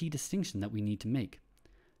is a key distinction that we need to make.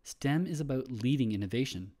 STEM is about leading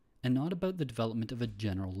innovation, and not about the development of a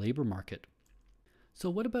general labor market. So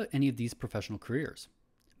what about any of these professional careers?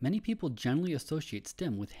 Many people generally associate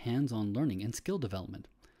STEM with hands-on learning and skill development.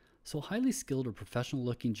 So highly skilled or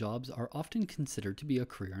professional-looking jobs are often considered to be a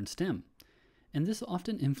career in STEM. And this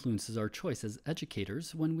often influences our choice as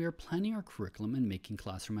educators when we are planning our curriculum and making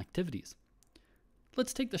classroom activities.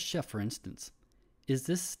 Let's take the chef, for instance. Is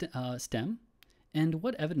this STEM? And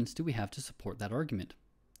what evidence do we have to support that argument?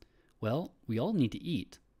 Well, we all need to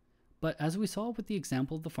eat. But as we saw with the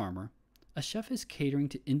example of the farmer, a chef is catering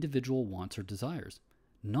to individual wants or desires,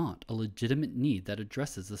 not a legitimate need that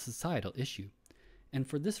addresses a societal issue. And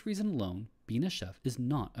for this reason alone, being a chef is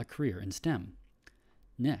not a career in STEM.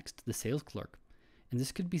 Next, the sales clerk. And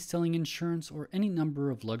this could be selling insurance or any number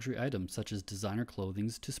of luxury items such as designer clothing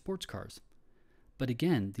to sports cars. But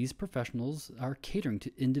again, these professionals are catering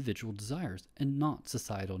to individual desires and not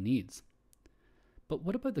societal needs. But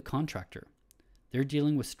what about the contractor? They're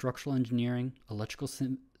dealing with structural engineering, electrical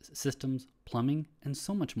systems, plumbing, and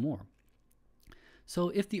so much more. So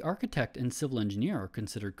if the architect and civil engineer are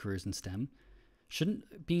considered careers in STEM,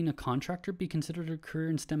 shouldn't being a contractor be considered a career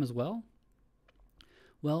in STEM as well?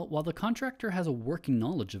 Well, while the contractor has a working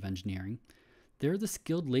knowledge of engineering, they're the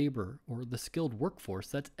skilled labor or the skilled workforce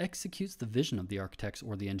that executes the vision of the architects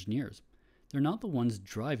or the engineers. They're not the ones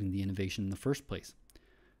driving the innovation in the first place.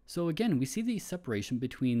 So again, we see the separation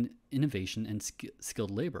between innovation and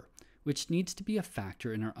skilled labor, which needs to be a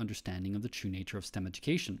factor in our understanding of the true nature of STEM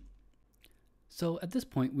education. So at this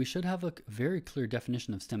point, we should have a very clear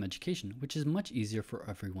definition of STEM education, which is much easier for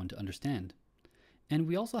everyone to understand. And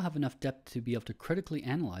we also have enough depth to be able to critically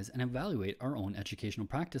analyze and evaluate our own educational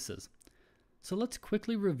practices. So let's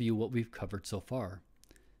quickly review what we've covered so far.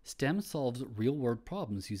 STEM solves real-world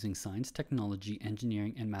problems using science, technology,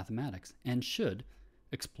 engineering, and mathematics, and should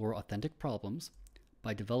explore authentic problems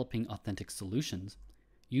by developing authentic solutions,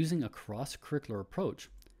 using a cross-curricular approach,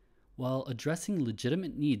 while addressing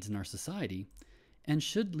legitimate needs in our society, and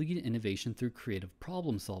should lead innovation through creative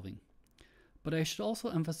problem solving. But I should also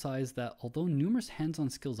emphasize that although numerous hands-on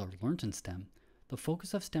skills are learned in STEM, the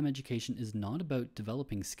focus of STEM education is not about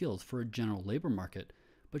developing skills for a general labor market,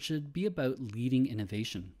 but should be about leading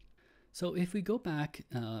innovation. So if we go back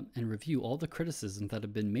and review all the criticisms that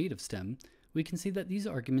have been made of STEM, we can see that these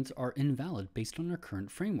arguments are invalid based on our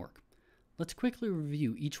current framework. Let's quickly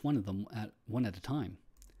review each one of them one at a time.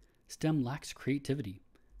 STEM lacks creativity.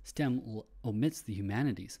 STEM omits the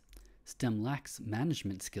humanities. STEM lacks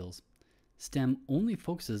management skills. STEM only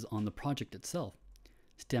focuses on the project itself.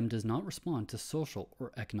 STEM does not respond to social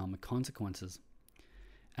or economic consequences.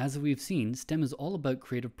 As we've seen, STEM is all about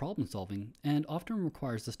creative problem solving and often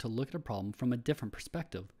requires us to look at a problem from a different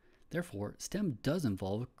perspective. Therefore, STEM does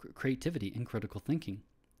involve creativity and critical thinking.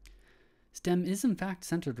 STEM is in fact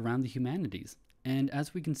centered around the humanities, and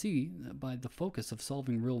as we can see by the focus of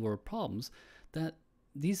solving real-world problems, that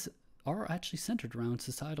these are actually centered around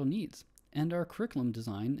societal needs, and our curriculum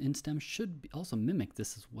design in STEM should also mimic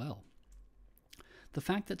this as well. The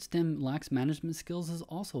fact that STEM lacks management skills is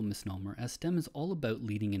also a misnomer, as STEM is all about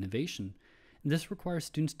leading innovation. And this requires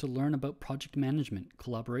students to learn about project management,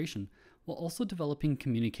 collaboration, while also developing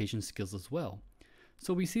communication skills as well.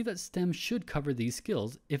 So we see that STEM should cover these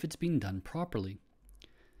skills if it's being done properly.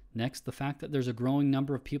 Next, the fact that there's a growing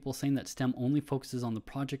number of people saying that STEM only focuses on the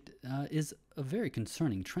project is a very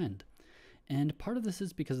concerning trend. And part of this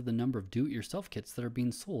is because of the number of do-it-yourself kits that are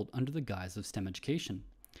being sold under the guise of STEM education.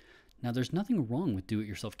 Now, there's nothing wrong with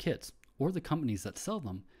do-it-yourself kits, or the companies that sell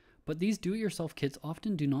them, but these do-it-yourself kits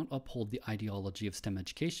often do not uphold the ideology of STEM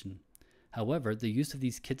education. However, the use of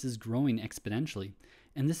these kits is growing exponentially,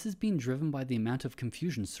 and this is being driven by the amount of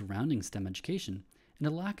confusion surrounding STEM education, and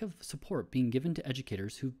a lack of support being given to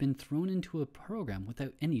educators who've been thrown into a program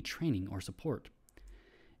without any training or support.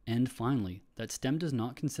 And finally, that STEM does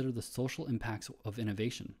not consider the social impacts of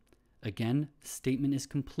innovation. Again, the statement is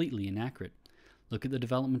completely inaccurate. Look at the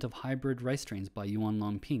development of hybrid rice strains by Yuan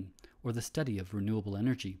Longping, or the study of renewable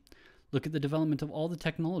energy. Look at the development of all the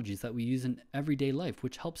technologies that we use in everyday life,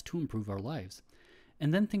 which helps to improve our lives.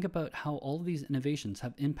 And then think about how all of these innovations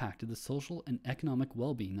have impacted the social and economic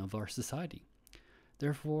well-being of our society.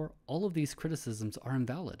 Therefore, all of these criticisms are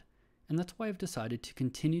invalid, and that's why I've decided to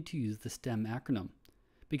continue to use the STEM acronym,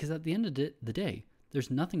 because at the end of the day,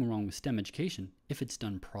 there's nothing wrong with STEM education if it's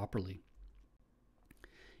done properly.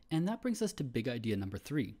 And that brings us to big idea number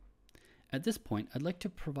 3. At this point, I'd like to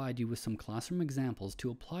provide you with some classroom examples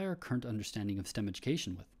to apply our current understanding of STEM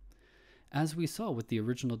education with. As we saw with the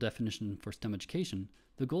original definition for STEM education,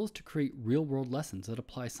 the goal is to create real-world lessons that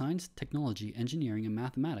apply science, technology, engineering, and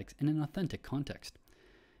mathematics in an authentic context.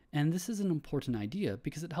 And this is an important idea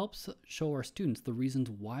because it helps show our students the reasons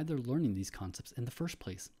why they're learning these concepts in the first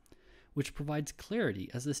place, which provides clarity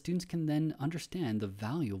as the students can then understand the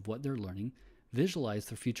value of what they're learning, visualize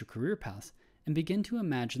their future career paths, and begin to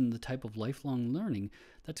imagine the type of lifelong learning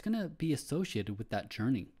that's going to be associated with that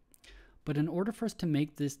journey. But in order for us to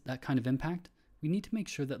make that kind of impact, we need to make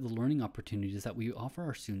sure that the learning opportunities that we offer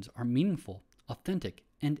our students are meaningful, authentic,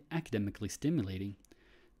 and academically stimulating.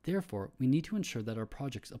 Therefore, we need to ensure that our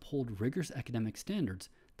projects uphold rigorous academic standards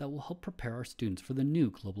that will help prepare our students for the new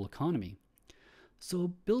global economy.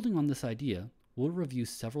 So, building on this idea, we'll review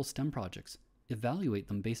several STEM projects, evaluate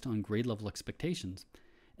them based on grade level expectations,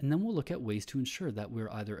 and then we'll look at ways to ensure that we're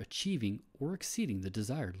either achieving or exceeding the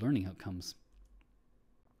desired learning outcomes.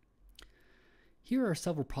 Here are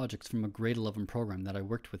several projects from a grade 11 program that I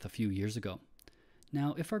worked with a few years ago.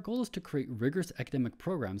 Now, if our goal is to create rigorous academic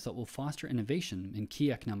programs that will foster innovation in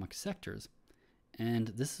key economic sectors, and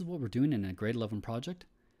this is what we're doing in a grade 11 project,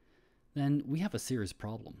 then we have a serious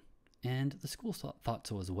problem, and the school thought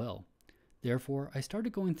so as well. Therefore, I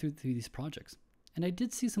started going through these projects, and I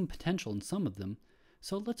did see some potential in some of them,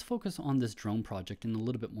 so let's focus on this drone project in a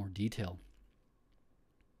little bit more detail.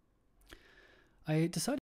 I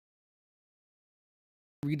decided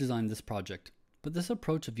to redesign this project, but this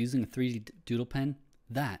approach of using a 3D doodle pen,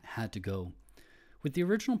 that had to go. With the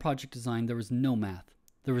original project design, there was no math,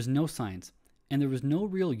 there was no science, and there was no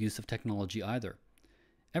real use of technology either.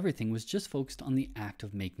 Everything was just focused on the act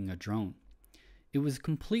of making a drone. It was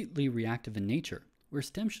completely reactive in nature, where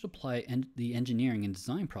STEM should apply the engineering and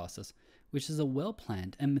design process, which is a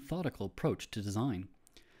well-planned and methodical approach to design.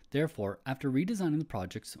 Therefore, after redesigning the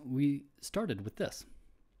projects, we started with this.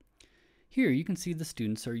 Here you can see the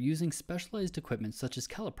students are using specialized equipment such as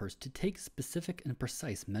calipers to take specific and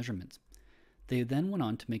precise measurements. They then went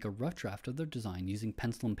on to make a rough draft of their design using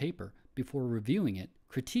pencil and paper before reviewing it,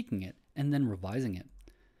 critiquing it, and then revising it.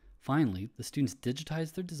 Finally, the students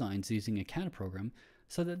digitized their designs using a CAD program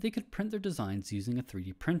so that they could print their designs using a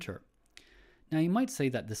 3D printer. Now you might say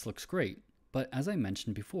that this looks great, but as I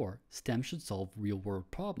mentioned before, STEM should solve real-world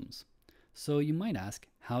problems. So you might ask,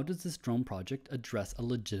 how does this drone project address a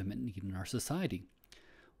legitimate need in our society?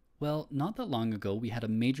 Well, not that long ago we had a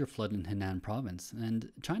major flood in Henan province, and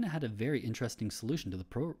China had a very interesting solution to the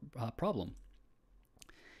problem.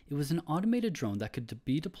 It was an automated drone that could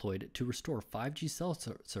be deployed to restore 5G cell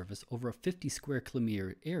service over a 50 square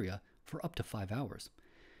kilometer area for up to 5 hours.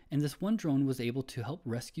 And this one drone was able to help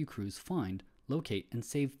rescue crews find, locate, and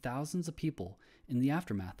save thousands of people in the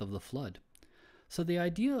aftermath of the flood. So the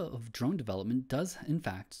idea of drone development does in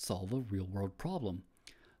fact solve a real-world problem.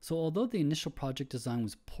 So although the initial project design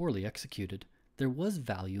was poorly executed, there was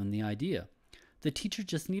value in the idea. The teacher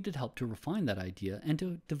just needed help to refine that idea and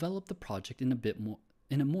to develop the project in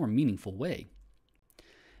a more meaningful way.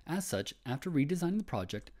 As such, after redesigning the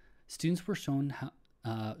project, students were shown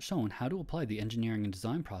how to apply the engineering and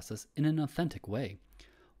design process in an authentic way,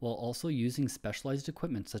 while also using specialized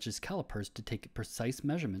equipment such as calipers to take precise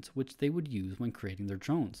measurements which they would use when creating their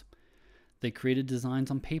drones. They created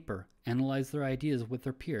designs on paper, analyzed their ideas with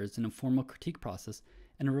their peers in a formal critique process,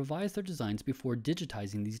 and revised their designs before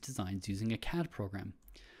digitizing these designs using a CAD program,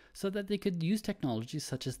 so that they could use technologies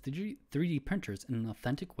such as 3D printers in an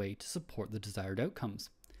authentic way to support the desired outcomes.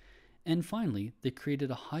 And finally, they created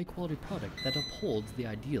a high-quality product that upholds the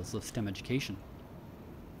ideals of STEM education.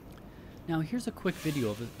 Now here's a quick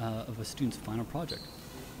video of a student's final project.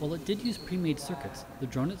 While it did use pre-made circuits, the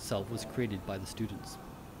drone itself was created by the students.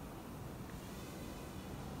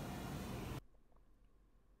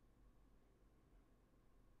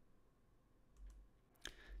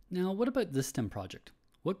 Now, what about this STEM project?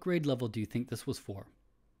 What grade level do you think this was for?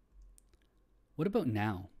 What about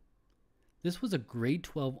now? This was a grade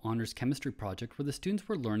 12 honors chemistry project where the students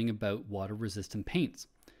were learning about water-resistant paints.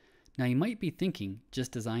 Now you might be thinking,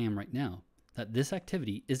 just as I am right now, that this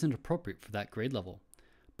activity isn't appropriate for that grade level.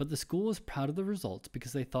 But the school was proud of the results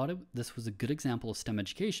because they thought this was a good example of STEM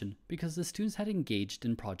education because the students had engaged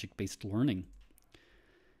in project-based learning.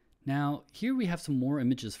 Now, here we have some more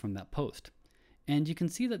images from that post. And you can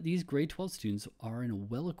see that these grade 12 students are in a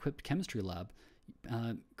well-equipped chemistry lab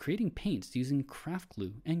creating paints using craft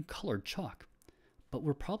glue and colored chalk. But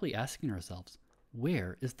we're probably asking ourselves,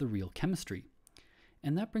 where is the real chemistry?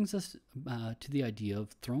 And that brings us to the idea of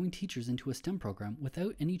throwing teachers into a STEM program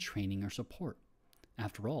without any training or support.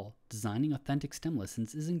 After all, designing authentic STEM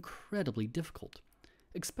lessons is incredibly difficult,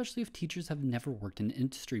 especially if teachers have never worked in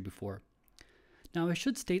industry before. Now, I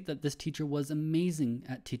should state that this teacher was amazing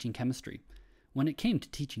at teaching chemistry, when it came to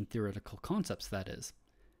teaching theoretical concepts, that is.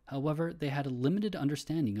 However, they had a limited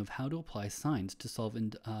understanding of how to apply science to solve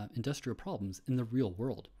industrial problems in the real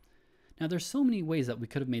world. Now, there's so many ways that we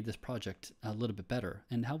could have made this project a little bit better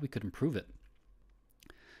and how we could improve it.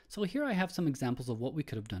 So here I have some examples of what we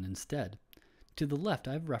could have done instead. To the left,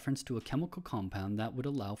 I have reference to a chemical compound that would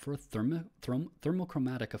allow for a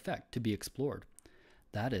thermochromatic effect to be explored.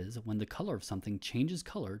 That is, when the color of something changes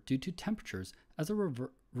color due to temperatures as a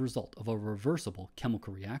result of a reversible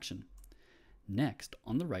chemical reaction. Next,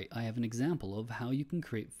 on the right, I have an example of how you can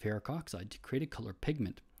create ferric oxide to create a color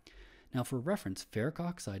pigment. Now, for reference, ferric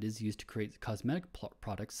oxide is used to create cosmetic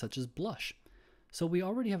products such as blush. So we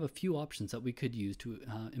already have a few options that we could use to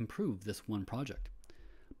improve this one project.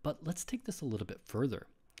 But let's take this a little bit further.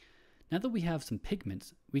 Now that we have some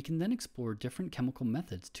pigments, we can then explore different chemical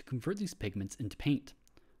methods to convert these pigments into paint.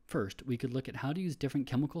 First, we could look at how to use different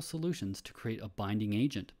chemical solutions to create a binding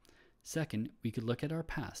agent. Second, we could look at our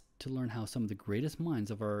past to learn how some of the greatest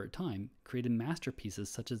minds of our time created masterpieces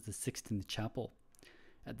such as the Sixtine Chapel.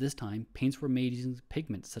 At this time, paints were made using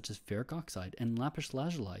pigments such as ferric oxide and lapis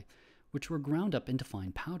lazuli, which were ground up into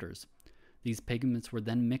fine powders. These pigments were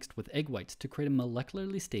then mixed with egg whites to create a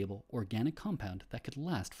molecularly stable, organic compound that could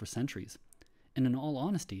last for centuries. And in all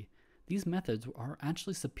honesty, these methods are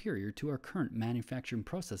actually superior to our current manufacturing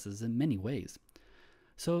processes in many ways.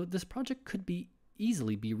 So this project could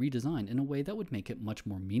easily be redesigned in a way that would make it much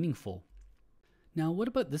more meaningful. Now, what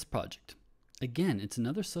about this project? Again, it's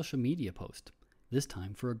another social media post, this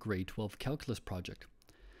time for a grade 12 calculus project.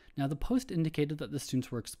 Now, the post indicated that the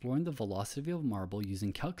students were exploring the velocity of a marble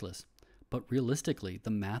using calculus, but realistically, the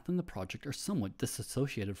math and the project are somewhat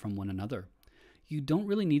disassociated from one another. You don't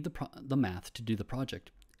really need the math to do the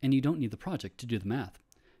project, and you don't need the project to do the math.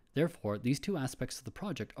 Therefore, these two aspects of the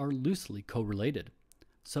project are loosely correlated.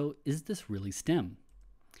 So is this really STEM?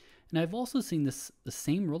 And I've also seen the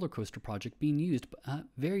same roller coaster project being used at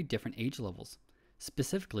very different age levels,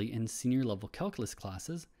 specifically in senior level calculus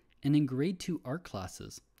classes and in grade 2 art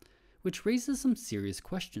classes, which raises some serious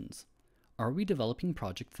questions. Are we developing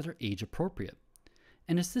projects that are age appropriate?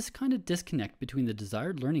 And is this kind of disconnect between the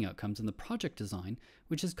desired learning outcomes and the project design,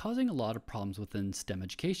 which is causing a lot of problems within STEM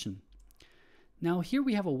education? Now, here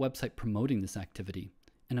we have a website promoting this activity,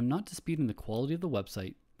 and I'm not disputing the quality of the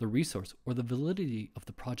website, the resource, or the validity of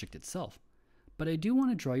the project itself, but I do want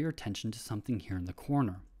to draw your attention to something here in the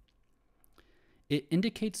corner. It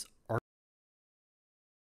indicates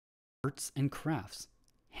arts and crafts,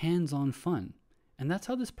 hands-on fun, and that's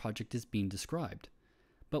how this project is being described.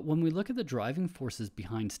 But when we look at the driving forces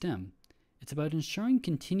behind STEM, it's about ensuring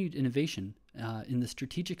continued innovation in the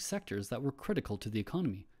strategic sectors that were critical to the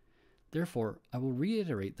economy. Therefore, I will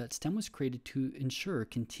reiterate that STEM was created to ensure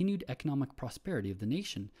continued economic prosperity of the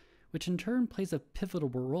nation, which in turn plays a pivotal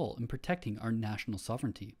role in protecting our national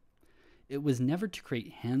sovereignty. It was never to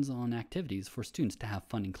create hands-on activities for students to have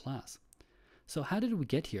fun in class. So how did we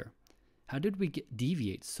get here? How did we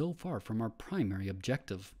deviate so far from our primary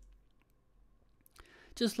objective?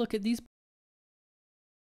 Just look at these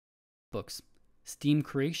books, STEAM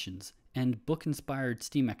creations, and book-inspired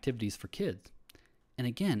STEAM activities for kids. And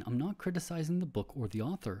again, I'm not criticizing the book or the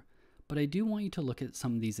author, but I do want you to look at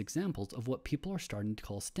some of these examples of what people are starting to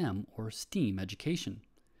call STEM or STEAM education.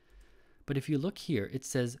 But if you look here, it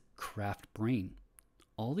says craft brain.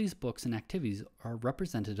 All these books and activities are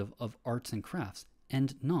representative of arts and crafts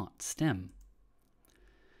and not STEM.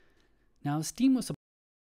 Now, STEAM was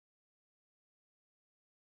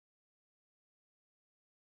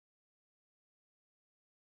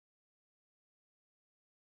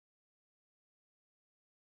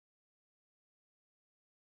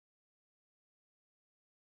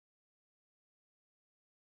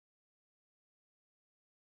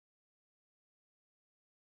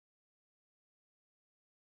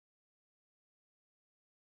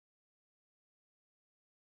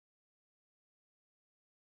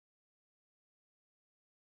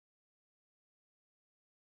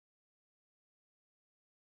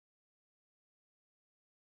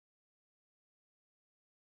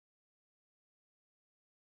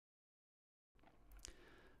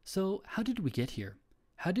So, how did we get here?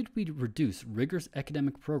 How did we reduce rigorous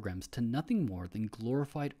academic programs to nothing more than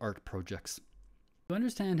glorified art projects? To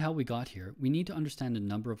understand how we got here, we need to understand a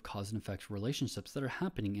number of cause and effect relationships that are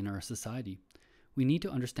happening in our society. We need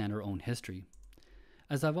to understand our own history.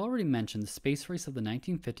 As I've already mentioned, the space race of the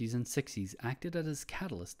 1950s and 60s acted as a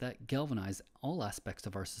catalyst that galvanized all aspects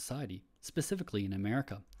of our society, specifically in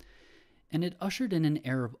America. And it ushered in an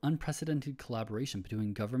era of unprecedented collaboration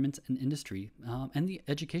between governments and industry, and the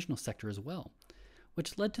educational sector as well,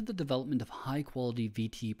 which led to the development of high-quality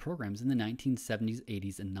VTE programs in the 1970s,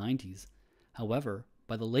 80s, and 90s. However,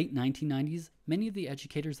 by the late 1990s, many of the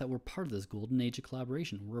educators that were part of this golden age of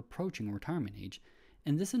collaboration were approaching retirement age,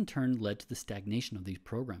 and this in turn led to the stagnation of these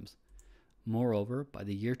programs. Moreover, by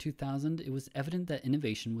the year 2000, it was evident that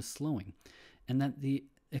innovation was slowing, and that the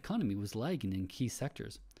economy was lagging in key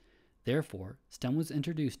sectors. Therefore, STEM was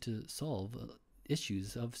introduced to solve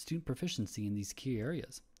issues of student proficiency in these key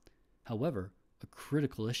areas. However, a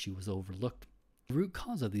critical issue was overlooked. The root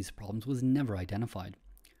cause of these problems was never identified.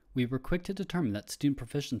 We were quick to determine that student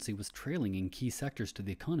proficiency was trailing in key sectors to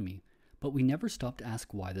the economy, but we never stopped to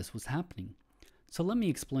ask why this was happening. So let me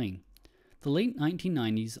explain. The late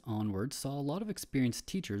 1990s onwards saw a lot of experienced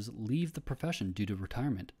teachers leave the profession due to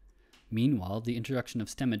retirement. Meanwhile, the introduction of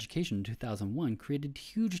STEM education in 2001 created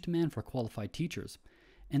huge demand for qualified teachers,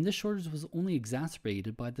 and this shortage was only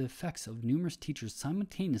exacerbated by the effects of numerous teachers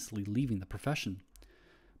simultaneously leaving the profession.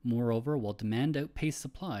 Moreover, while demand outpaced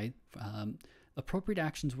supply, appropriate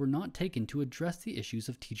actions were not taken to address the issues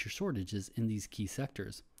of teacher shortages in these key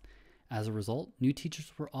sectors. As a result, new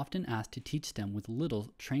teachers were often asked to teach STEM with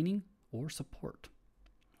little training or support.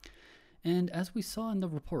 And as we saw in the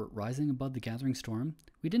report Rising Above the Gathering Storm,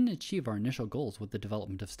 we didn't achieve our initial goals with the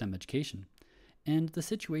development of STEM education, and the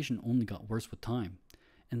situation only got worse with time,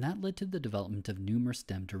 and that led to the development of numerous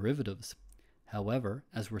STEM derivatives. However,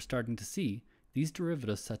 as we're starting to see, these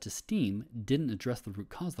derivatives such as STEAM didn't address the root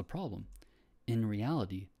cause of the problem. In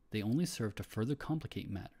reality, they only served to further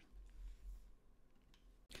complicate matters.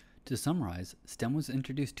 To summarize, STEM was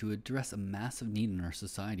introduced to address a massive need in our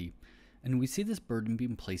society, and we see this burden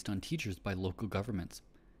being placed on teachers by local governments.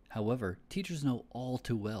 However, teachers know all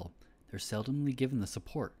too well they're seldomly given the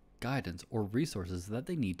support, guidance, or resources that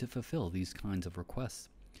they need to fulfill these kinds of requests.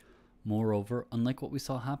 Moreover, unlike what we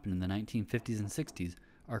saw happen in the 1950s and 60s,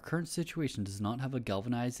 our current situation does not have a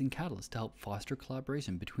galvanizing catalyst to help foster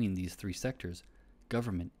collaboration between these three sectors: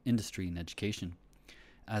 government, industry, and education.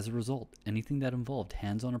 As a result, anything that involved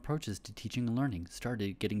hands-on approaches to teaching and learning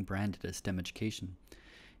started getting branded as STEM education.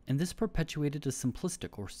 And this perpetuated a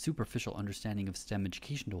simplistic or superficial understanding of STEM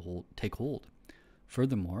education to take hold.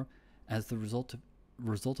 Furthermore, as the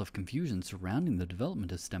result of confusion surrounding the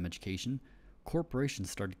development of STEM education, corporations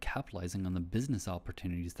started capitalizing on the business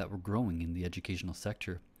opportunities that were growing in the educational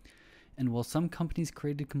sector. And while some companies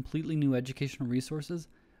created completely new educational resources,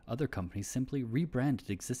 other companies simply rebranded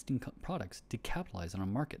existing products to capitalize on a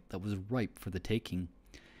market that was ripe for the taking.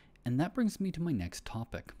 And that brings me to my next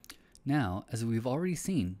topic. Now, as we've already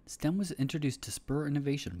seen, STEM was introduced to spur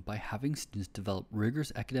innovation by having students develop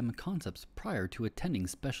rigorous academic concepts prior to attending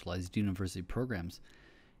specialized university programs,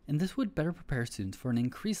 and this would better prepare students for an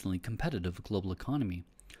increasingly competitive global economy.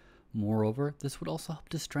 Moreover, this would also help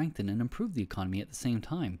to strengthen and improve the economy at the same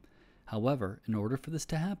time. However, in order for this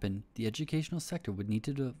to happen, the educational sector would need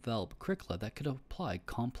to develop curricula that could apply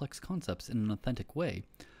complex concepts in an authentic way,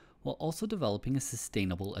 while also developing a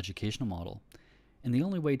sustainable educational model. And the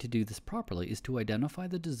only way to do this properly is to identify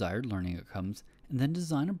the desired learning outcomes and then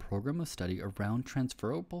design a program of study around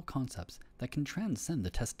transferable concepts that can transcend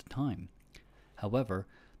the test of time. However,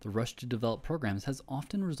 the rush to develop programs has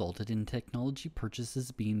often resulted in technology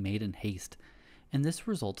purchases being made in haste, And this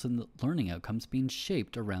results in the learning outcomes being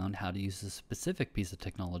shaped around how to use a specific piece of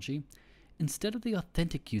technology instead of the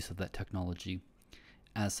authentic use of that technology.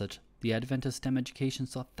 As such, the advent of STEM education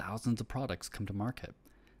saw thousands of products come to market.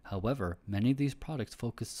 However, many of these products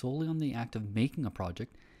focus solely on the act of making a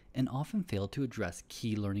project and often fail to address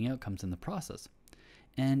key learning outcomes in the process.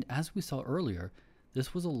 And as we saw earlier,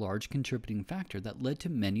 this was a large contributing factor that led to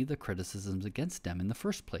many of the criticisms against STEM in the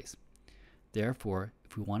first place. Therefore,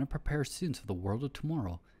 if we want to prepare students for the world of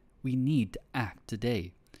tomorrow, we need to act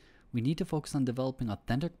today. We need to focus on developing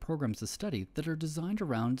authentic programs of study that are designed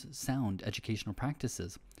around sound educational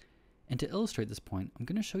practices. And to illustrate this point, I'm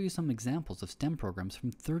going to show you some examples of STEM programs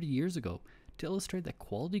from 30 years ago to illustrate that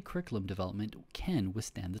quality curriculum development can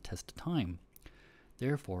withstand the test of time.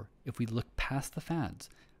 Therefore, if we look past the fads,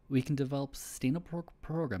 we can develop sustainable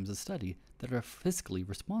programs of study that are fiscally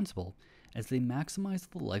responsible as they maximize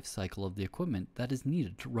the life cycle of the equipment that is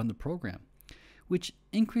needed to run the program, which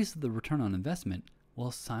increases the return on investment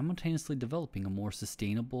while simultaneously developing a more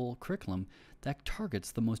sustainable curriculum that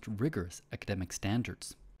targets the most rigorous academic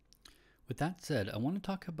standards. With that said, I want to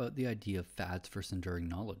talk about the idea of fads versus enduring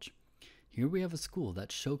knowledge. Here we have a school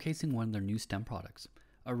that's showcasing one of their new STEM products,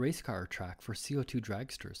 a race car track for CO2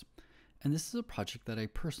 dragsters, and this is a project that I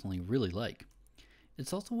personally really like.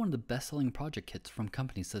 It's also one of the best-selling project kits from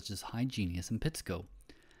companies such as Hygienius and Pitsco.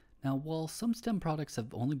 Now, while some STEM products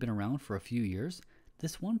have only been around for a few years,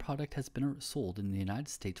 this one product has been sold in the United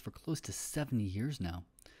States for close to 70 years now.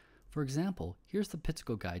 For example, here's the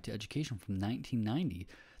Pitsco Guide to Education from 1990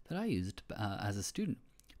 that I used as a student,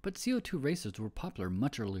 but CO2 racers were popular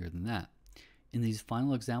much earlier than that. In these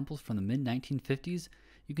final examples from the mid-1950s,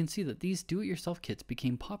 you can see that these do-it-yourself kits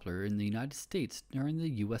became popular in the United States during the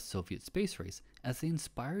US-Soviet space race as they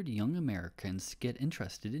inspired young Americans to get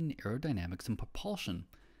interested in aerodynamics and propulsion.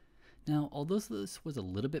 Now, although this was a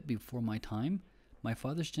little bit before my time, my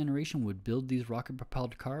father's generation would build these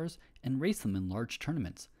rocket-propelled cars and race them in large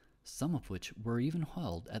tournaments, some of which were even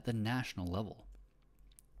held at the national level.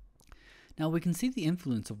 Now, we can see the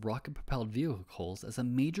influence of rocket-propelled vehicles as a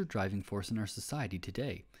major driving force in our society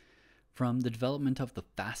today. From the development of the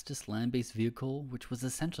fastest land-based vehicle, which was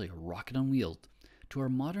essentially a rocket on wheels, to our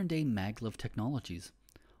modern-day maglev technologies.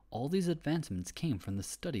 All these advancements came from the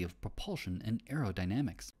study of propulsion and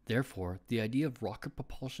aerodynamics. Therefore, the idea of rocket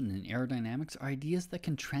propulsion and aerodynamics are ideas that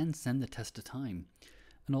can transcend the test of time.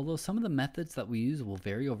 And although some of the methods that we use will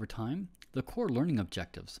vary over time, the core learning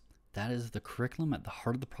objectives, that is the curriculum at the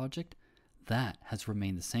heart of the project, that has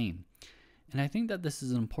remained the same. And I think that this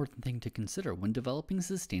is an important thing to consider when developing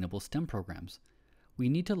sustainable STEM programs. We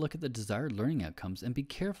need to look at the desired learning outcomes and be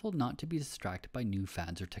careful not to be distracted by new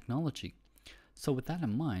fads or technology. So with that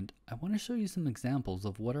in mind, I want to show you some examples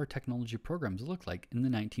of what our technology programs look like in the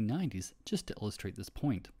 1990s, just to illustrate this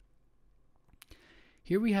point.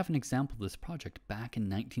 Here we have an example of this project back in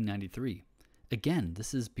 1993. Again,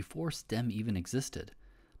 this is before STEM even existed,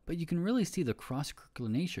 but you can really see the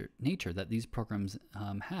cross-curricular nature that these programs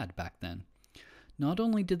had back then. Not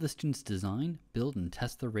only did the students design, build, and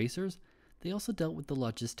test their racers, they also dealt with the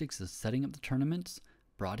logistics of setting up the tournaments,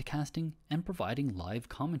 broadcasting, and providing live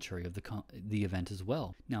commentary of the event as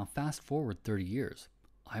well. Now, fast forward 30 years.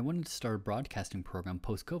 I wanted to start a broadcasting program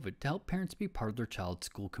post-COVID to help parents be part of their child's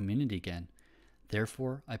school community again.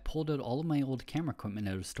 Therefore, I pulled out all of my old camera equipment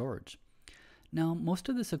out of storage. Now, most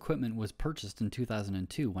of this equipment was purchased in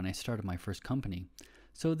 2002 when I started my first company,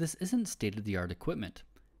 so this isn't state-of-the-art equipment.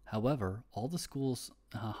 However, all the schools,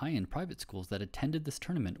 high-end private schools that attended this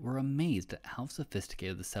tournament were amazed at how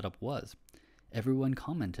sophisticated the setup was. Everyone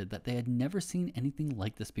commented that they had never seen anything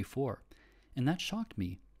like this before, and that shocked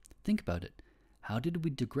me. Think about it. How did we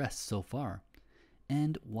digress so far?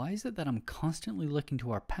 And why is it that I'm constantly looking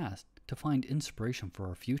to our past to find inspiration for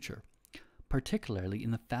our future, particularly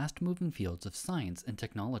in the fast-moving fields of science and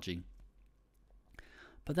technology?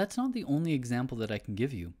 But that's not the only example that I can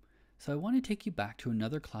give you. So I want to take you back to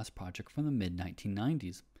another class project from the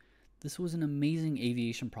mid-1990s. This was an amazing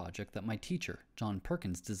aviation project that my teacher, John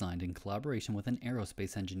Perkins, designed in collaboration with an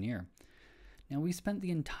aerospace engineer. Now, we spent the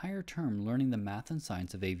entire term learning the math and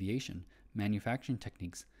science of aviation, manufacturing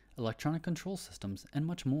techniques, electronic control systems, and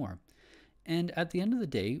much more. And at the end of the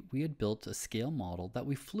day, we had built a scale model that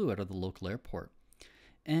we flew out of the local airport.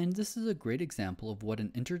 And this is a great example of what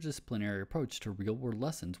an interdisciplinary approach to real-world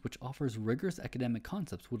lessons which offers rigorous academic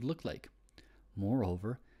concepts would look like.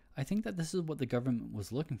 Moreover, I think that this is what the government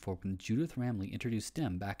was looking for when Judith Ramley introduced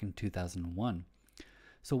STEM back in 2001.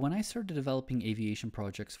 So when I started developing aviation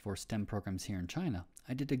projects for STEM programs here in China,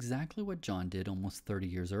 I did exactly what John did almost 30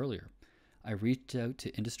 years earlier. I reached out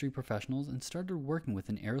to industry professionals and started working with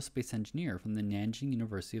an aerospace engineer from the Nanjing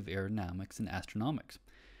University of Aerodynamics and Astronomics.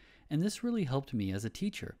 And this really helped me as a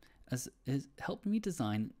teacher, as it helped me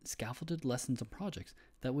design scaffolded lessons and projects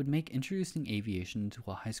that would make introducing aviation into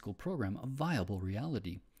a high school program a viable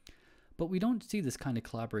reality. But we don't see this kind of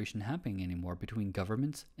collaboration happening anymore between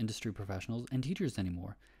governments, industry professionals, and teachers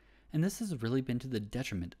anymore, and this has really been to the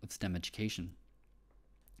detriment of STEM education.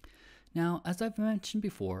 Now, as I've mentioned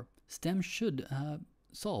before, STEM should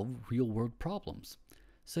solve real-world problems.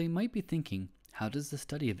 So you might be thinking, how does the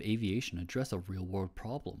study of aviation address a real-world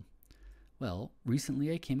problem? Well,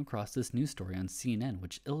 recently I came across this news story on CNN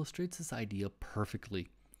which illustrates this idea perfectly.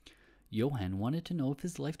 Johan wanted to know if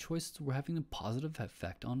his life choices were having a positive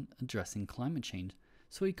effect on addressing climate change,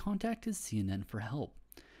 so he contacted CNN for help.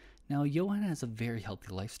 Now, Johan has a very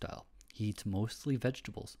healthy lifestyle. He eats mostly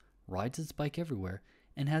vegetables, rides his bike everywhere,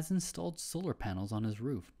 and has installed solar panels on his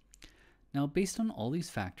roof. Now, based on all these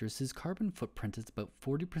factors, his carbon footprint is about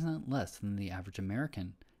 40% less than the average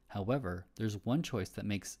American. However, there's one choice that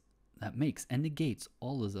makes and negates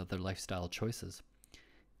all his other lifestyle choices.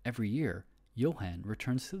 Every year, Johan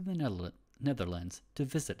returns to the Netherlands to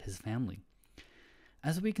visit his family.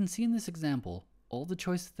 As we can see in this example, all the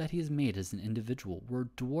choices that he has made as an individual were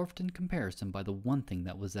dwarfed in comparison by the one thing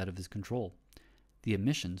that was out of his control: the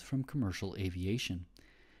emissions from commercial aviation.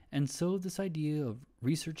 And so this idea of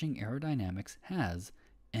researching aerodynamics has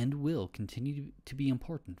and will continue to be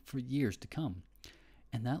important for years to come.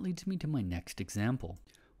 And that leads me to my next example.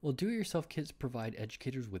 While do-it-yourself kits provide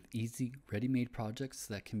educators with easy, ready-made projects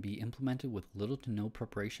that can be implemented with little to no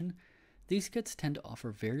preparation, these kits tend to offer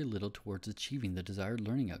very little towards achieving the desired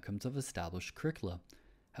learning outcomes of established curricula.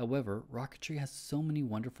 However, rocketry has so many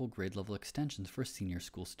wonderful grade-level extensions for senior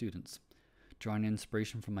school students. Drawing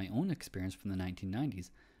inspiration from my own experience from the 1990s,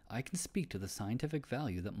 I can speak to the scientific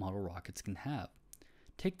value that model rockets can have.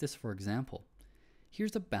 Take this for example.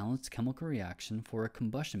 Here's a balanced chemical reaction for a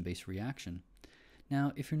combustion-based reaction.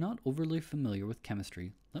 Now, if you're not overly familiar with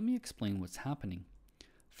chemistry, let me explain what's happening.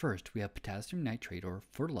 First, we have potassium nitrate or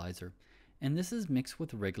fertilizer, and this is mixed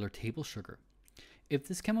with regular table sugar. If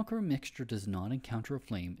this chemical mixture does not encounter a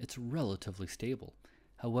flame, it's relatively stable.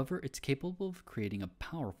 However, it's capable of creating a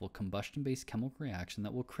powerful combustion-based chemical reaction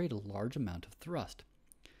that will create a large amount of thrust.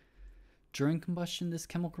 During combustion, this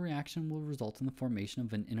chemical reaction will result in the formation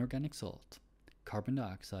of an inorganic salt, carbon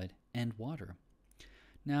dioxide, and water.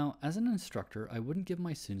 Now, as an instructor, I wouldn't give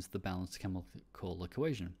my students the balanced chemical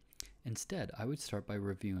equation. Instead, I would start by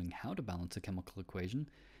reviewing how to balance a chemical equation,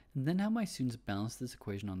 and then have my students balance this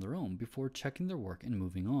equation on their own before checking their work and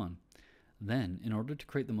moving on. Then, in order to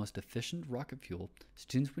create the most efficient rocket fuel,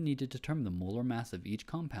 students would need to determine the molar mass of each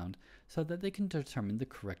compound so that they can determine the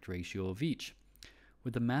correct ratio of each.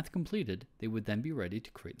 With the math completed, they would then be ready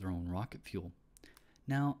to create their own rocket fuel.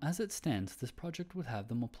 Now, as it stands, this project would have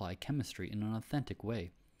them apply chemistry in an authentic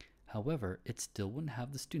way. However, it still wouldn't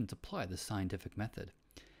have the students apply the scientific method.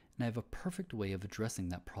 And I have a perfect way of addressing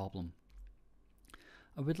that problem.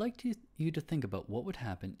 I would like you to think about what would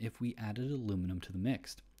happen if we added aluminum to the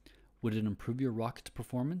mix. Would it improve your rocket's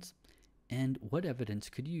performance? And what evidence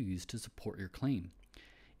could you use to support your claim?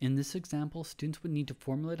 In this example, students would need to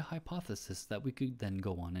formulate a hypothesis that we could then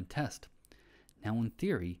go on and test. Now, in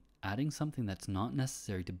theory, adding something that's not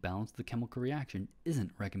necessary to balance the chemical reaction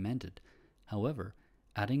isn't recommended. However,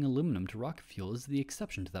 adding aluminum to rocket fuel is the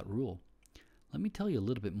exception to that rule. Let me tell you a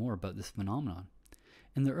little bit more about this phenomenon.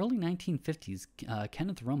 In the early 1950s,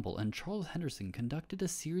 Kenneth Rumble and Charles Henderson conducted a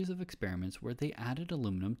series of experiments where they added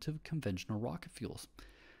aluminum to conventional rocket fuels.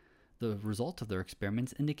 The results of their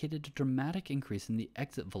experiments indicated a dramatic increase in the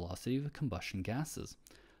exit velocity of combustion gases,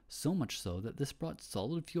 so much so that this brought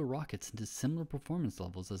solid fuel rockets into similar performance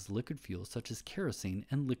levels as liquid fuels such as kerosene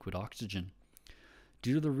and liquid oxygen.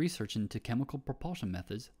 Due to the research into chemical propulsion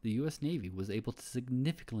methods, the US Navy was able to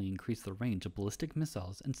significantly increase the range of ballistic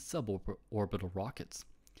missiles and suborbital rockets.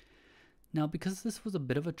 Now, because this was a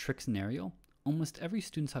bit of a trick scenario, almost every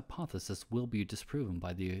student's hypothesis will be disproven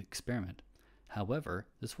by the experiment. However,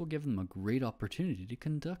 this will give them a great opportunity to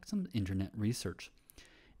conduct some internet research.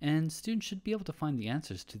 And students should be able to find the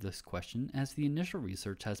answers to this question, as the initial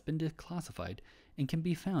research has been declassified and can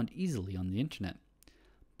be found easily on the internet.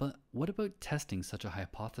 But what about testing such a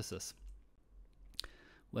hypothesis?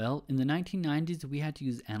 Well, in the 1990s we had to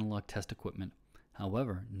use analog test equipment.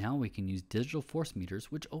 However, now we can use digital force meters,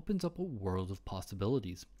 which opens up a world of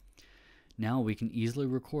possibilities. Now we can easily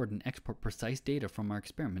record and export precise data from our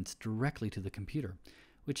experiments directly to the computer,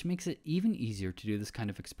 which makes it even easier to do this kind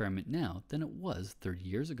of experiment now than it was 30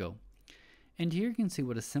 years ago. And here you can see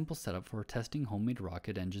what a simple setup for testing homemade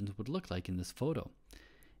rocket engines would look like in this photo.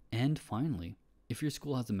 And finally, if your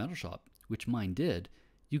school has a metal shop, which mine did,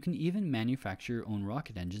 you can even manufacture your own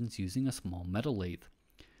rocket engines using a small metal lathe.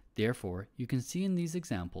 Therefore, you can see in these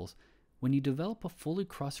examples, when you develop a fully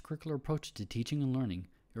cross-curricular approach to teaching and learning,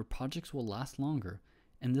 your projects will last longer,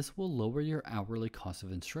 and this will lower your hourly cost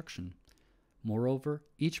of instruction. Moreover,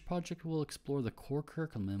 each project will explore the core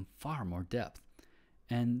curriculum in far more depth.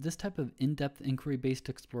 And this type of in-depth inquiry-based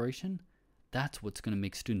exploration, that's what's going to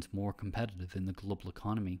make students more competitive in the global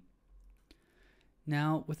economy.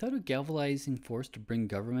 Now, without a galvanizing force to bring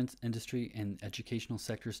governments, industry, and educational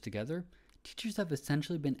sectors together, teachers have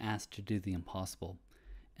essentially been asked to do the impossible.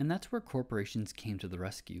 And that's where corporations came to the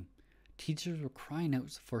rescue. Teachers were crying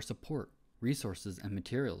out for support, resources, and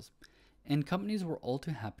materials, and companies were all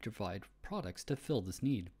too happy to provide products to fill this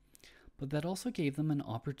need. But that also gave them an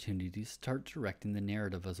opportunity to start directing the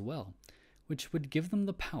narrative as well, which would give them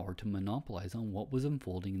the power to monopolize on what was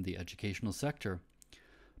unfolding in the educational sector.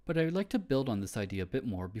 But I would like to build on this idea a bit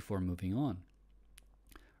more before moving on.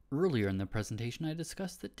 Earlier in the presentation, I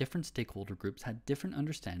discussed that different stakeholder groups had different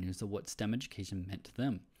understandings of what STEM education meant to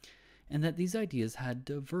them, and that these ideas had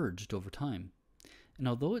diverged over time. And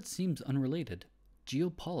although it seems unrelated,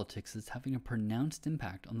 geopolitics is having a pronounced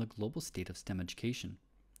impact on the global state of STEM education.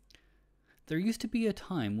 There used to be a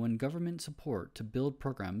time when government support to build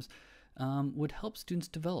programs would help students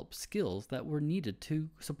develop skills that were needed to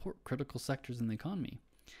support critical sectors in the economy.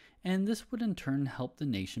 And this would in turn help the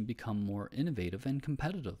nation become more innovative and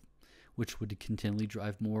competitive, which would continually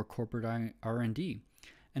drive more corporate R&D.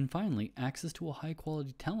 And finally, access to a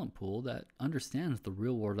high-quality talent pool that understands the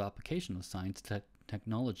real-world application of science,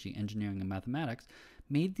 technology, engineering, and mathematics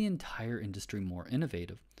made the entire industry more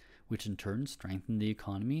innovative, which in turn strengthened the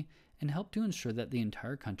economy and helped to ensure that the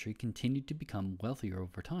entire country continued to become wealthier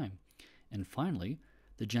over time. And finally,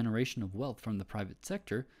 the generation of wealth from the private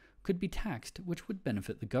sector could be taxed, which would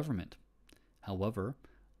benefit the government. However,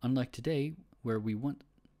 unlike today, where we want...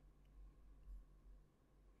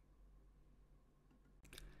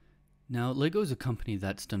 Now, LEGO is a company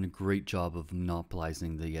that's done a great job of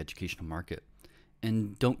monopolizing the educational market.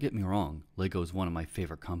 And don't get me wrong, LEGO is one of my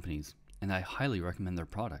favorite companies, and I highly recommend their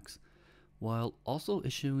products, while also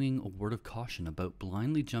issuing a word of caution about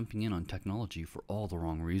blindly jumping in on technology for all the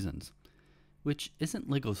wrong reasons, which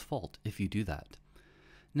isn't LEGO's fault if you do that.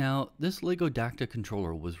 Now, this LEGO Dacta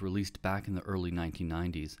controller was released back in the early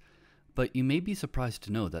 1990s, but you may be surprised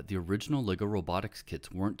to know that the original LEGO robotics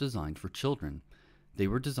kits weren't designed for children. They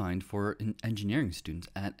were designed for engineering students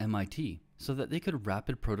at MIT so that they could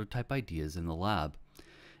rapid prototype ideas in the lab.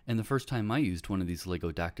 And the first time I used one of these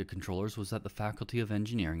LEGO Dacta controllers was at the Faculty of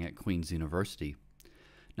Engineering at Queen's University.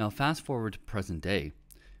 Now fast forward to present day,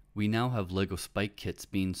 we now have LEGO Spike kits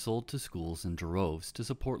being sold to schools in droves to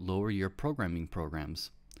support lower year programming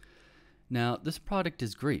programs. Now this product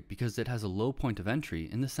is great because it has a low point of entry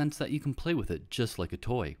in the sense that you can play with it just like a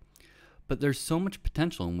toy. But there's so much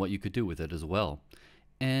potential in what you could do with it as well.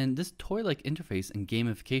 And this toy-like interface and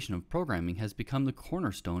gamification of programming has become the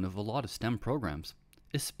cornerstone of a lot of STEM programs,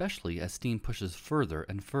 especially as STEAM pushes further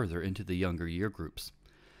and further into the younger year groups.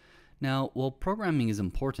 Now, while programming is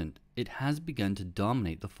important, it has begun to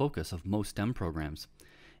dominate the focus of most STEM programs,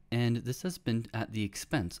 and this has been at the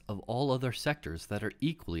expense of all other sectors that are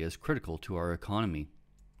equally as critical to our economy.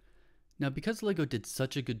 Now, because LEGO did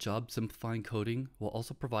such a good job simplifying coding while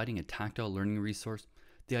also providing a tactile learning resource,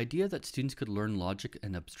 the idea that students could learn logic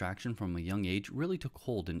and abstraction from a young age really took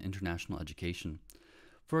hold in international education.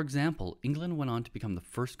 For example, England went on to become the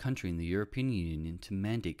first country in the European Union to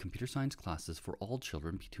mandate computer science classes for all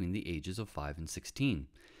children between the ages of 5 and 16.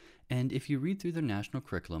 And if you read through their national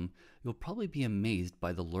curriculum, you'll probably be amazed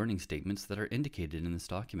by the learning statements that are indicated in this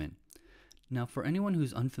document. Now, for anyone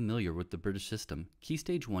who's unfamiliar with the British system, Key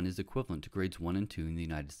Stage 1 is equivalent to grades 1 and 2 in the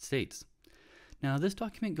United States. Now, this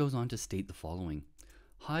document goes on to state the following: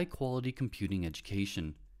 high-quality computing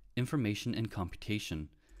education, information and computation,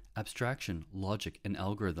 abstraction, logic, and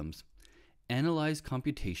algorithms, analyze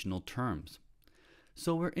computational terms.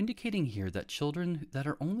 So we're indicating here that children that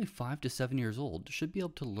are only 5 to 7 years old should be able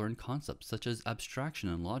to learn concepts such as abstraction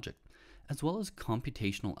and logic, as well as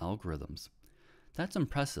computational algorithms. That's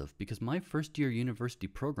impressive because my first-year university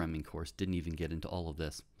programming course didn't even get into all of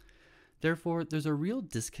this. Therefore, there's a real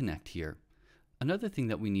disconnect here. Another thing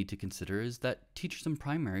that we need to consider is that teachers in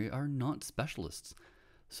primary are not specialists.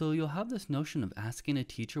 So you'll have this notion of asking a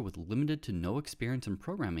teacher with limited to no experience in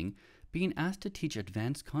programming being asked to teach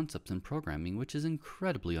advanced concepts in programming, which is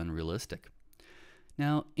incredibly unrealistic.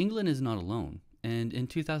 Now, England is not alone, and in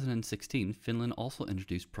 2016, Finland also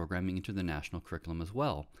introduced programming into the national curriculum as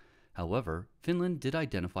well. However, Finland did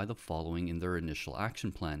identify the following in their initial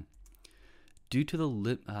action plan: Due to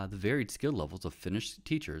the varied skill levels of Finnish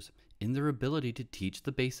teachers in their ability to teach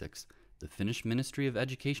the basics, the Finnish Ministry of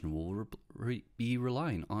Education will be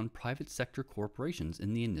relying on private sector corporations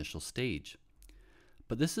in the initial stage.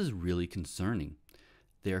 But this is really concerning.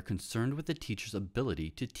 They are concerned with the teacher's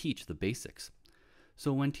ability to teach the basics.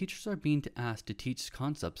 So when teachers are being asked to teach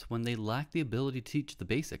concepts when they lack the ability to teach the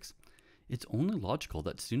basics, it's only logical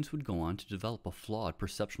that students would go on to develop a flawed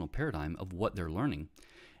perceptual paradigm of what they're learning.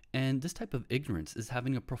 And this type of ignorance is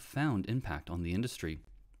having a profound impact on the industry.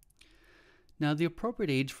 Now, the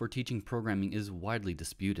appropriate age for teaching programming is widely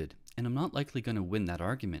disputed, and I'm not likely going to win that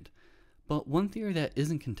argument. But one theory that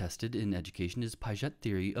isn't contested in education is Piaget's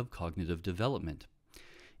theory of cognitive development.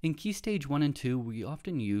 In Key Stage 1 and 2, we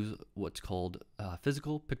often use what's called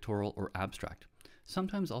physical, pictorial, or abstract,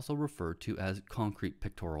 sometimes also referred to as concrete,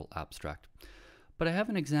 pictorial, abstract. But I have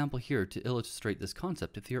an example here to illustrate this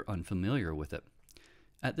concept if you're unfamiliar with it.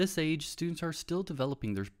 At this age, students are still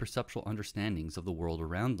developing their perceptual understandings of the world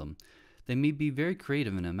around them. They may be very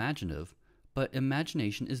creative and imaginative, but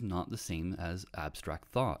imagination is not the same as abstract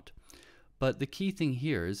thought. But the key thing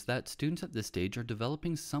here is that students at this stage are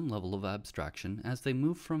developing some level of abstraction as they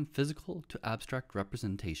move from physical to abstract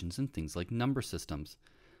representations in things like number systems.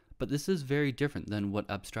 But this is very different than what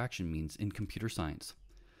abstraction means in computer science.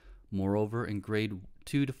 Moreover, in grade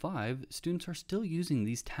 2 to 5, students are still using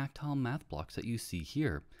these tactile math blocks that you see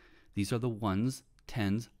here. These are the ones,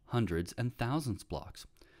 tens, hundreds, and thousands blocks.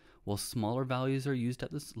 While smaller values are used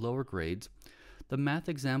at the lower grades, the math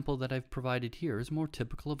example that I've provided here is more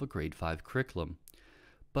typical of a grade 5 curriculum.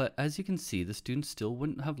 But as you can see, the students still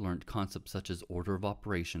wouldn't have learned concepts such as order of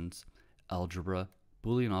operations, algebra,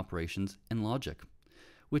 Boolean operations, and logic,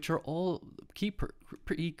 which are all key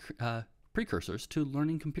precursors to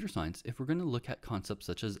learning computer science if we're going to look at concepts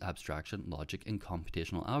such as abstraction, logic, and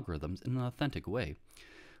computational algorithms in an authentic way,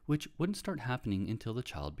 which wouldn't start happening until the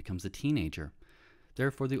child becomes a teenager.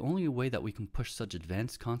 Therefore, the only way that we can push such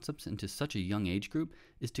advanced concepts into such a young age group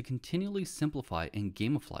is to continually simplify and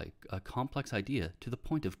gamify a complex idea to the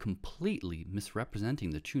point of completely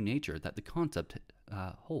misrepresenting the true nature that the concept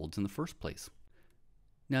holds in the first place.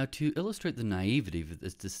 Now, to illustrate the naivety of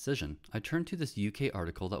this decision, I turn to this UK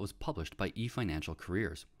article that was published by eFinancial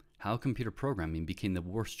Careers, How Computer Programming Became the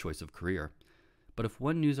Worst Choice of Career. But if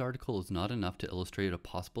one news article is not enough to illustrate a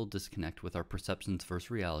possible disconnect with our perceptions versus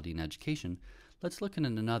reality in education, let's look at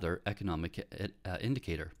another economic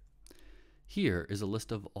indicator. Here is a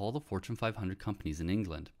list of all the Fortune 500 companies in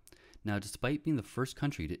England. Now, despite being the first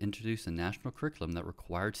country to introduce a national curriculum that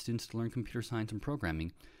required students to learn computer science and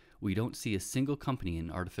programming, we don't see a single company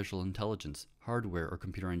in artificial intelligence, hardware or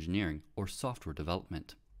computer engineering, or software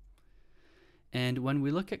development. And when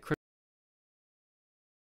we look at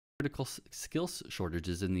critical skills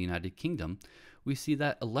shortages in the United Kingdom, we see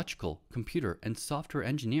that electrical, computer, and software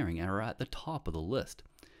engineering are at the top of the list.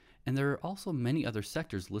 And there are also many other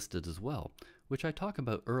sectors listed as well, which I talked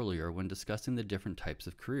about earlier when discussing the different types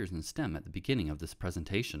of careers in STEM at the beginning of this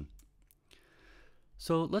presentation.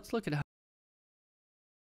 So let's look at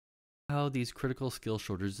how these critical skill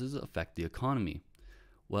shortages affect the economy.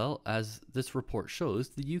 Well, as this report shows,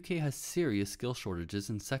 the UK has serious skill shortages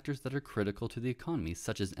in sectors that are critical to the economy,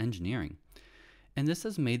 such as engineering. And this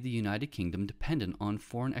has made the United Kingdom dependent on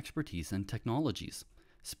foreign expertise and technologies,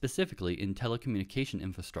 specifically in telecommunication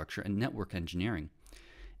infrastructure and network engineering.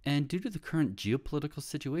 And due to the current geopolitical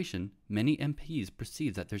situation, many MPs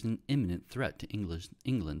perceive that there's an imminent threat to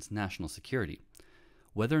England's national security.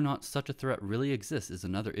 Whether or not such a threat really exists is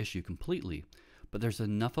another issue completely, but there's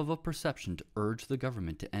enough of a perception to urge the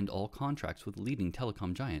government to end all contracts with leading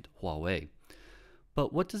telecom giant Huawei.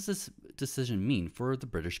 But what does this decision mean for the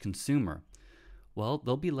British consumer? Well,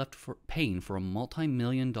 they'll be left paying for a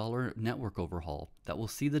multi-million-dollar network overhaul that will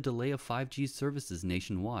see the delay of 5G services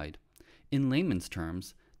nationwide. In layman's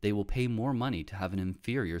terms, they will pay more money to have an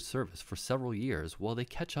inferior service for several years while they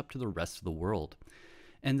catch up to the rest of the world.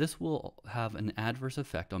 And this will have an adverse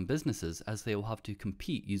effect on businesses as they will have to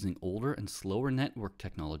compete using older and slower network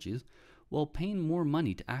technologies while paying more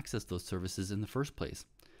money to access those services in the first place.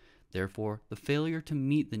 Therefore, the failure to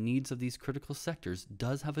meet the needs of these critical sectors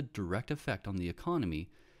does have a direct effect on the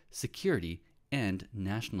economy, security, and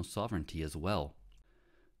national sovereignty as well.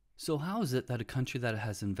 So how is it that a country that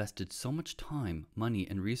has invested so much time, money,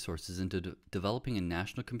 and resources into developing a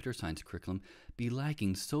national computer science curriculum be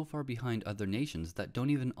lagging so far behind other nations that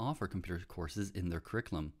don't even offer computer courses in their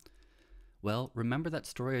curriculum? Well, remember that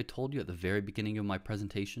story I told you at the very beginning of my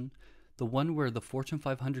presentation? The one where the Fortune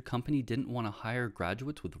 500 company didn't want to hire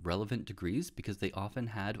graduates with relevant degrees because they often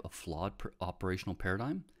had a flawed operational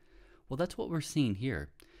paradigm? Well, that's what we're seeing here.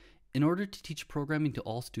 In order to teach programming to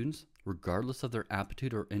all students, regardless of their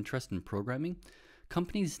aptitude or interest in programming,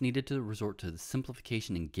 companies needed to resort to the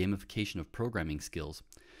simplification and gamification of programming skills,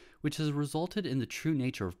 which has resulted in the true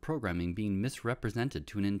nature of programming being misrepresented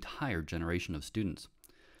to an entire generation of students.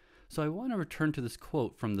 So I want to return to this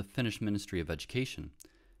quote from the Finnish Ministry of Education.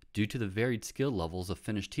 Due to the varied skill levels of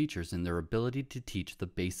Finnish teachers and their ability to teach the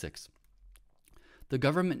basics, the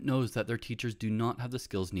government knows that their teachers do not have the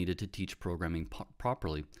skills needed to teach programming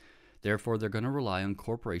properly. Therefore, they're going to rely on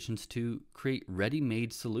corporations to create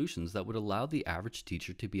ready-made solutions that would allow the average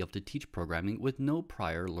teacher to be able to teach programming with no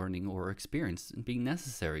prior learning or experience being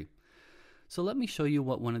necessary. So let me show you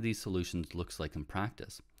what one of these solutions looks like in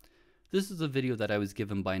practice. This is a video that I was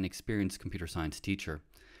given by an experienced computer science teacher.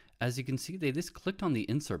 As you can see, they just clicked on the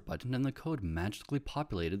insert button and the code magically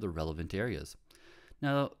populated the relevant areas.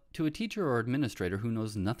 Now, to a teacher or administrator who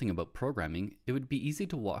knows nothing about programming, it would be easy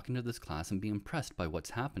to walk into this class and be impressed by what's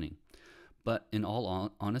happening. But in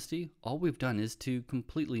all honesty, all we've done is to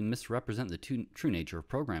completely misrepresent the true nature of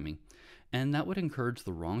programming, and that would encourage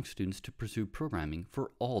the wrong students to pursue programming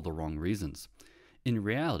for all the wrong reasons. In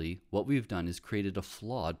reality, what we've done is created a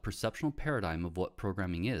flawed perceptual paradigm of what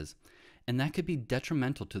programming is, and that could be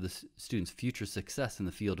detrimental to the student's future success in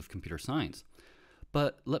the field of computer science.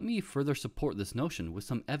 But let me further support this notion with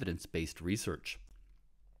some evidence-based research.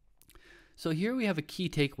 So here we have a key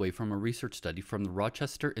takeaway from a research study from the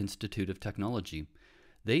Rochester Institute of Technology.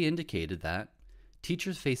 They indicated that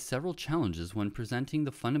teachers face several challenges when presenting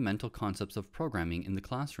the fundamental concepts of programming in the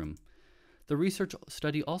classroom. The research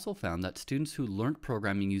study also found that students who learned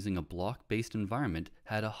programming using a block-based environment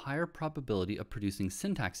had a higher probability of producing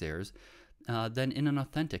syntax errors than in an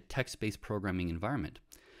authentic text-based programming environment.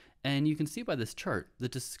 And you can see by this chart, the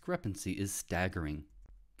discrepancy is staggering.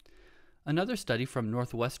 Another study from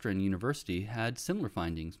Northwestern University had similar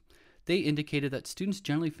findings. They indicated that students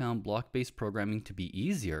generally found block-based programming to be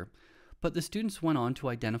easier, but the students went on to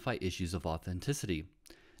identify issues of authenticity.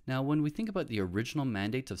 Now, when we think about the original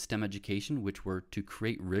mandates of STEM education, which were to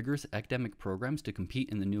create rigorous academic programs to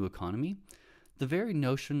compete in the new economy, the very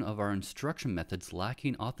notion of our instruction methods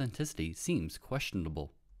lacking authenticity seems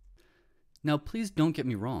questionable. Now, please don't get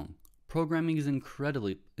me wrong. Programming is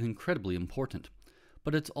incredibly important,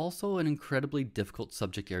 but it's also an incredibly difficult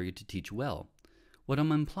subject area to teach well. What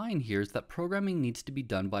I'm implying here is that programming needs to be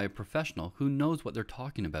done by a professional who knows what they're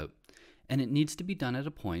talking about, and it needs to be done at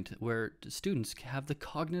a point where students have the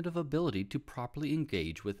cognitive ability to properly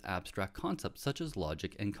engage with abstract concepts such as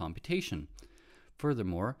logic and computation.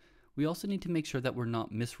 Furthermore, we also need to make sure that we're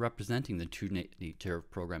not misrepresenting the true nature of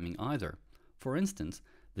programming either. For instance,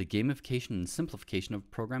 the gamification and simplification of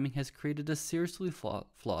programming has created a seriously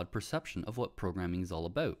flawed perception of what programming is all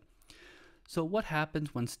about. So what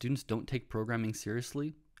happens when students don't take programming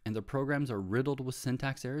seriously and their programs are riddled with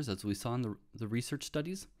syntax errors, as we saw in the research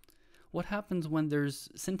studies? What happens when there's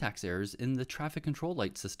syntax errors in the traffic control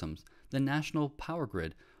light systems, the national power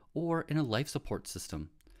grid, or in a life support system?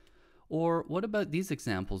 Or what about these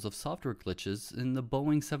examples of software glitches in the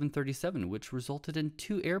Boeing 737, which resulted in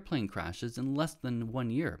 2 airplane crashes in less than 1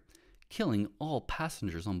 year, killing all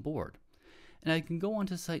passengers on board? And I can go on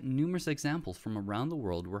to cite numerous examples from around the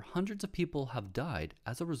world where hundreds of people have died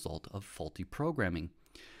as a result of faulty programming,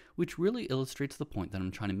 which really illustrates the point that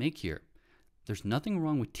I'm trying to make here. There's nothing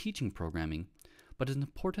wrong with teaching programming, but it's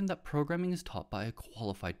important that programming is taught by a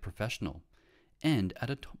qualified professional, and at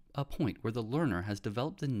a point where the learner has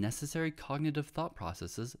developed the necessary cognitive thought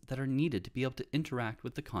processes that are needed to be able to interact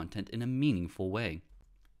with the content in a meaningful way.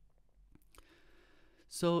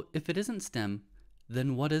 So if it isn't STEM,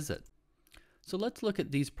 then what is it? So let's look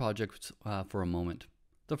at these projects for a moment.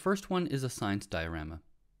 The first one is a science diorama.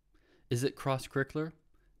 Is it cross-curricular?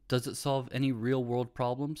 Does it solve any real-world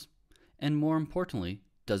problems? And more importantly,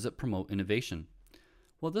 does it promote innovation?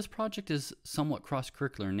 While this project is somewhat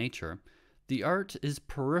cross-curricular in nature, the art is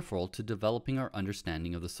peripheral to developing our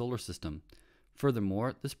understanding of the solar system.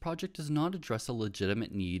 Furthermore, this project does not address a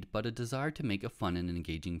legitimate need, but a desire to make a fun and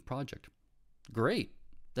engaging project. Great!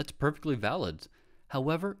 That's perfectly valid.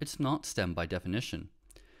 However, it's not STEM by definition.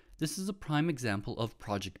 This is a prime example of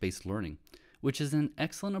project-based learning, which is an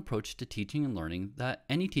excellent approach to teaching and learning that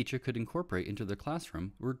any teacher could incorporate into their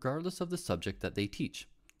classroom regardless of the subject that they teach.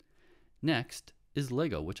 Next is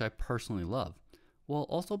Lego, which I personally love, while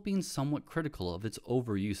also being somewhat critical of its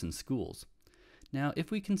overuse in schools. Now,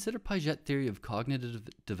 if we consider Piaget's theory of cognitive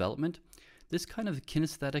development, this kind of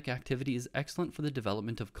kinesthetic activity is excellent for the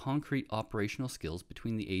development of concrete operational skills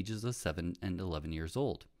between the ages of 7 and 11 years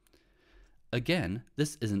old. Again,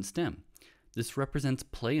 this isn't STEM. This represents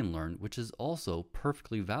play and learn, which is also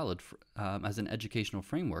perfectly valid as an educational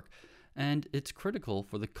framework, and it's critical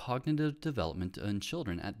for the cognitive development in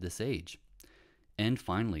children at this age. And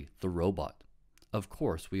finally, the robot. Of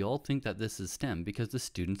course, we all think that this is STEM because the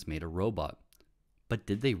students made a robot. But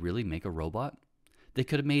did they really make a robot? They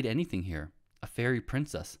could have made anything here: a fairy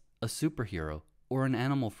princess, a superhero, or an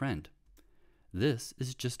animal friend. This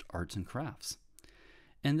is just arts and crafts.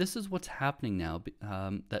 And this is what's happening now,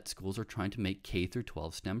 that schools are trying to make K through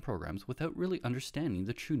 12 STEM programs without really understanding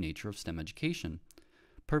the true nature of STEM education.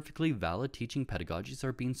 Perfectly valid teaching pedagogies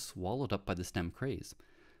are being swallowed up by the STEM craze.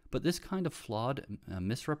 But this kind of flawed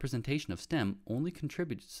misrepresentation of STEM only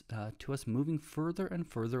contributes to us moving further and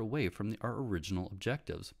further away from our original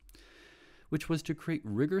objectives, which was to create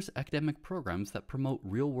rigorous academic programs that promote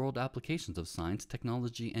real-world applications of science,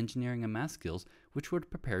 technology, engineering, and math skills, which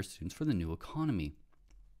would prepare students for the new economy.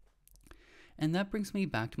 And that brings me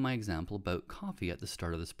back to my example about coffee at the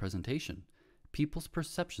start of this presentation. People's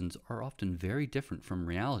perceptions are often very different from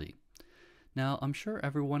reality. Now, I'm sure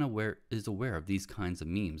everyone is aware of these kinds of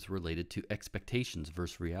memes related to expectations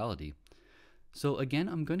versus reality. So again,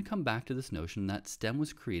 I'm going to come back to this notion that STEM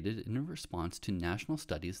was created in response to national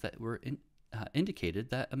studies that were indicated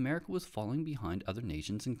that America was falling behind other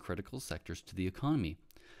nations in critical sectors to the economy.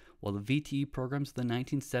 While the VTE programs of the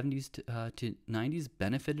 1970s to 90s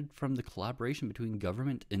benefited from the collaboration between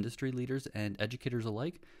government, industry leaders, and educators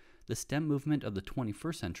alike, the STEM movement of the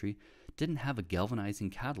 21st century didn't have a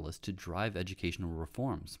galvanizing catalyst to drive educational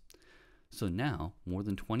reforms. So now, more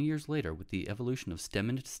than 20 years later, with the evolution of STEM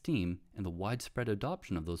into STEAM and the widespread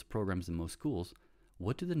adoption of those programs in most schools,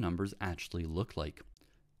 what do the numbers actually look like?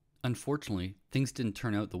 Unfortunately, things didn't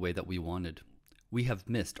turn out the way that we wanted. We have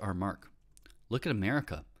missed our mark. Look at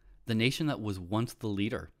America, the nation that was once the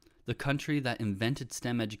leader, the country that invented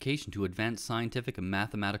STEM education to advance scientific and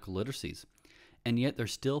mathematical literacies. And yet they're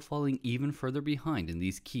still falling even further behind in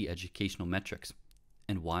these key educational metrics.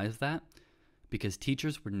 And why is that? Because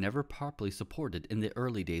teachers were never properly supported in the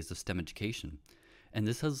early days of STEM education, and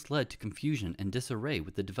this has led to confusion and disarray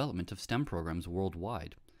with the development of STEM programs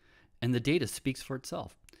worldwide. And the data speaks for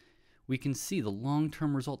itself. We can see the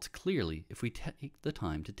long-term results clearly if we take the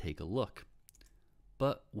time to take a look.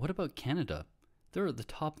 But what about Canada? They're at the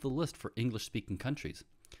top of the list for English-speaking countries.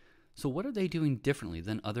 So what are they doing differently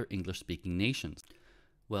than other English-speaking nations?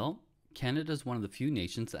 Well, Canada is one of the few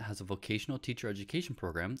nations that has a vocational teacher education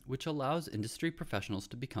program which allows industry professionals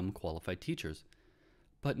to become qualified teachers.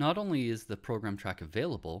 But not only is the program track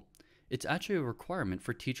available, it's actually a requirement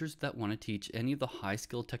for teachers that want to teach any of the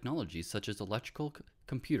high-skilled technologies such as electrical,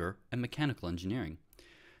 computer, and mechanical engineering.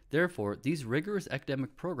 Therefore, these rigorous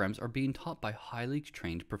academic programs are being taught by highly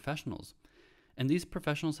trained professionals. And these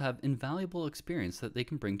professionals have invaluable experience that they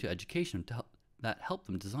can bring to education that help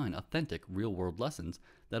them design authentic, real-world lessons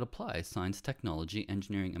that apply science, technology,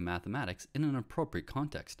 engineering, and mathematics in an appropriate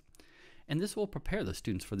context. And this will prepare the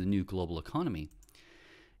students for the new global economy.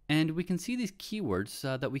 And we can see these keywords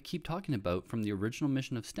that we keep talking about from the original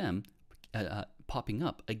mission of STEM popping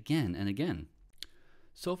up again and again.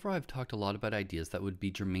 So far, I've talked a lot about ideas that would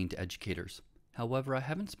be germane to educators. However, I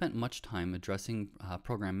haven't spent much time addressing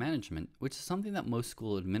program management, which is something that most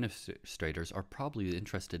school administrators are probably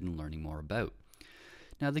interested in learning more about.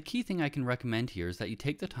 Now, the key thing I can recommend here is that you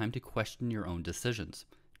take the time to question your own decisions,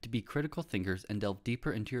 to be critical thinkers and delve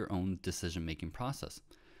deeper into your own decision-making process,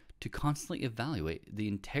 to constantly evaluate the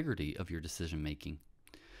integrity of your decision-making.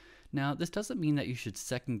 Now, this doesn't mean that you should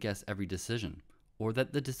second-guess every decision, or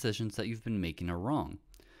that the decisions that you've been making are wrong.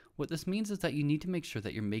 What this means is that you need to make sure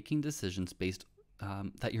that you're making decisions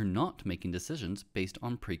that you're not making decisions based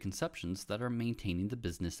on preconceptions that are maintaining the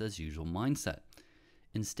business as usual mindset.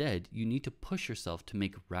 Instead, you need to push yourself to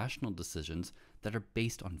make rational decisions that are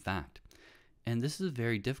based on fact. And this is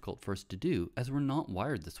very difficult for us to do as we're not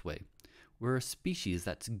wired this way. We're a species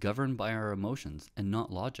that's governed by our emotions and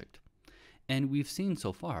not logic. And we've seen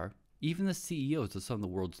so far, even the CEOs of some of the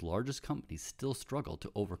world's largest companies still struggle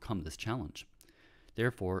to overcome this challenge.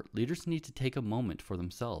 Therefore, leaders need to take a moment for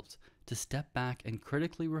themselves to step back and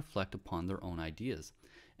critically reflect upon their own ideas,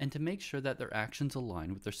 and to make sure that their actions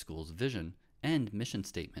align with their school's vision and mission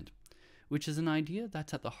statement, which is an idea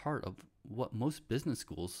that's at the heart of what most business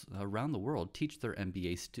schools around the world teach their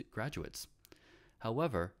MBA graduates.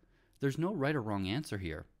 However, there's no right or wrong answer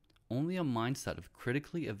here, only a mindset of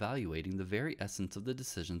critically evaluating the very essence of the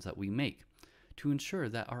decisions that we make, to ensure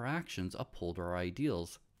that our actions uphold our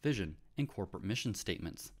ideals, vision, and corporate mission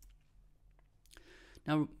statements.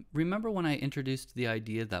 Now, remember when I introduced the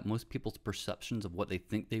idea that most people's perceptions of what they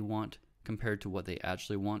think they want compared to what they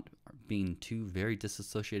actually want being two very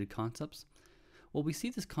disassociated concepts? Well, we see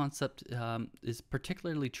this concept is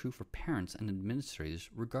particularly true for parents and administrators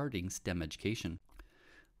regarding STEM education.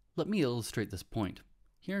 Let me illustrate this point.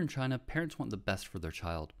 Here in China, parents want the best for their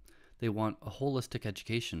child. They want a holistic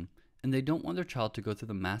education, and they don't want their child to go through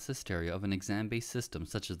the mass hysteria of an exam-based system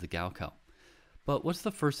such as the Gaokao. But what's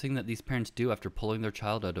the first thing that these parents do after pulling their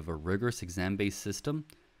child out of a rigorous exam-based system?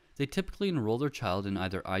 They typically enroll their child in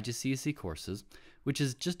either IGCSE courses, which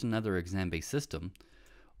is just another exam-based system,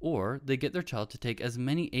 or they get their child to take as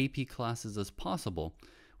many AP classes as possible,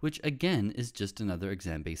 which again is just another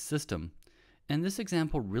exam-based system. And this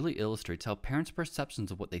example really illustrates how parents' perceptions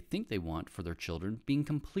of what they think they want for their children being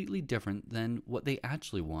completely different than what they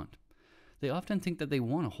actually want. They often think that they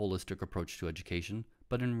want a holistic approach to education,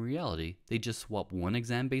 but in reality, they just swap one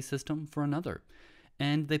exam-based system for another.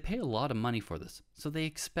 And they pay a lot of money for this, so they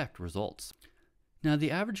expect results. Now,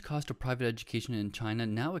 the average cost of private education in China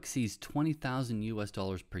now exceeds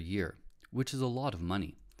 $20,000 per year, which is a lot of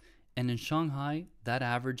money. And in Shanghai, that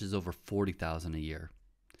average is over $40,000 a year.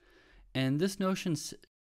 And this notion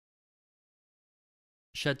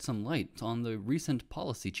shed some light on the recent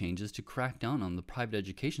policy changes to crack down on the private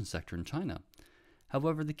education sector in China.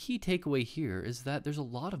 However, the key takeaway here is that there's a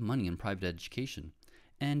lot of money in private education,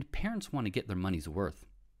 and parents want to get their money's worth.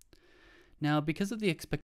 Now, because of the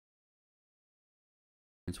expectations,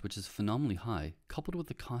 which is phenomenally high, coupled with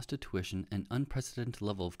the cost of tuition and unprecedented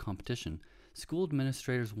level of competition, school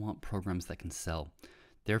administrators want programs that can sell.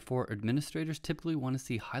 Therefore, administrators typically want to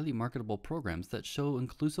see highly marketable programs that show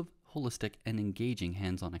inclusive, holistic, and engaging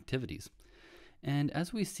hands-on activities. And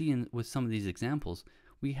as we see with some of these examples,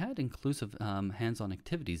 we had inclusive hands-on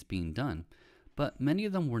activities being done, but many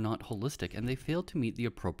of them were not holistic and they failed to meet the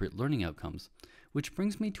appropriate learning outcomes, which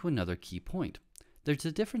brings me to another key point. There's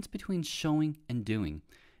a difference between showing and doing,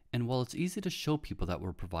 and while it's easy to show people that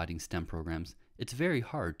we're providing STEM programs, it's very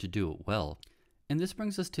hard to do it well. And this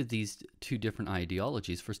brings us to these two different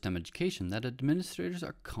ideologies for STEM education that administrators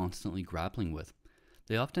are constantly grappling with.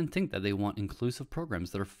 They often think that they want inclusive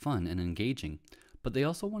programs that are fun and engaging, but they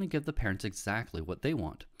also want to give the parents exactly what they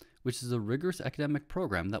want, which is a rigorous academic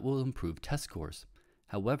program that will improve test scores.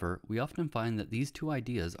 However, we often find that these two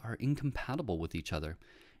ideas are incompatible with each other,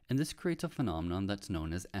 and this creates a phenomenon that's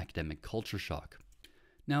known as academic culture shock.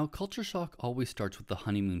 Now, culture shock always starts with the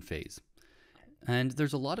honeymoon phase. And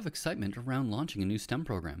there's a lot of excitement around launching a new STEM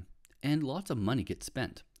program, and lots of money gets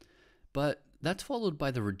spent. But that's followed by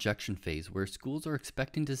the rejection phase, where schools are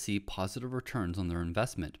expecting to see positive returns on their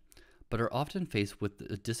investment, but are often faced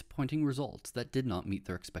with disappointing results that did not meet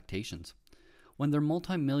their expectations. When their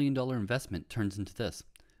multi-million-dollar investment turns into this,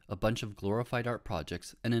 a bunch of glorified art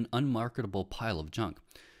projects and an unmarketable pile of junk,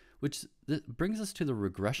 which brings us to the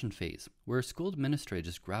regression phase, where school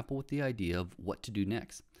administrators grapple with the idea of what to do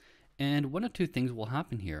next. And one of two things will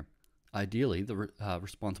happen here. Ideally, the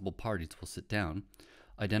responsible parties will sit down,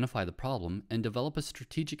 identify the problem, and develop a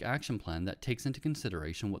strategic action plan that takes into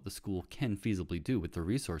consideration what the school can feasibly do with their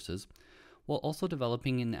resources, while also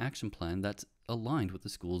developing an action plan that's aligned with the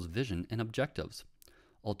school's vision and objectives.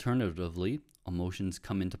 Alternatively, emotions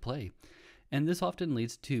come into play, and this often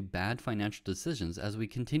leads to bad financial decisions as we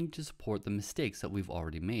continue to support the mistakes that we've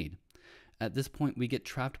already made. At this point, we get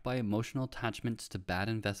trapped by emotional attachments to bad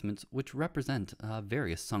investments, which represent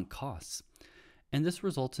various sunk costs. And this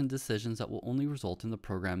results in decisions that will only result in the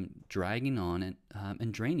program dragging on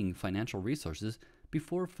and draining financial resources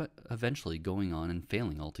before eventually going on and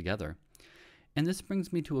failing altogether. And this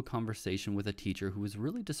brings me to a conversation with a teacher who was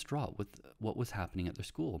really distraught with what was happening at their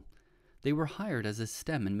school. They were hired as a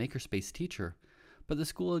STEM and makerspace teacher, but the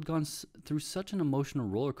school had gone through such an emotional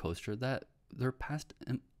roller coaster that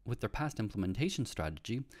with their past implementation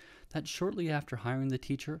strategy, that shortly after hiring the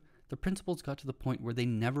teacher, the principals got to the point where they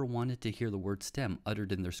never wanted to hear the word STEM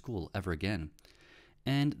uttered in their school ever again.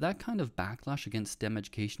 And that kind of backlash against STEM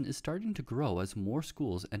education is starting to grow as more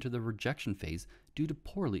schools enter the rejection phase due to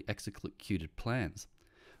poorly executed plans.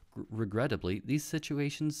 Regrettably, these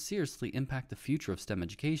situations seriously impact the future of STEM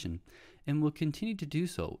education and will continue to do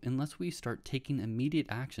so unless we start taking immediate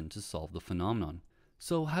action to solve the phenomenon.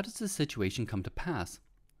 So how does this situation come to pass?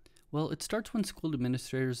 Well, it starts when school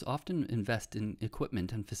administrators often invest in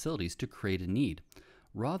equipment and facilities to create a need,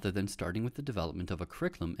 rather than starting with the development of a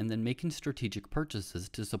curriculum and then making strategic purchases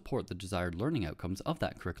to support the desired learning outcomes of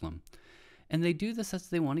that curriculum. And they do this as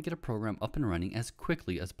they want to get a program up and running as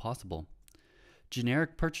quickly as possible.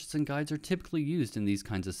 Generic purchasing guides are typically used in these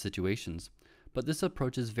kinds of situations, but this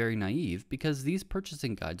approach is very naive because these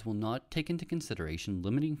purchasing guides will not take into consideration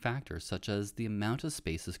limiting factors such as the amount of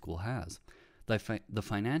space a school has, the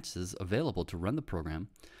finances available to run the program,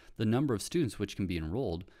 the number of students which can be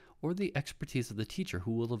enrolled, or the expertise of the teacher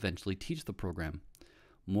who will eventually teach the program.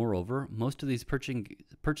 Moreover, most of these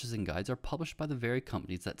purchasing guides are published by the very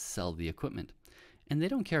companies that sell the equipment, And they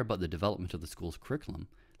don't care about the development of the school's curriculum.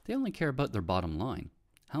 They only care about their bottom line,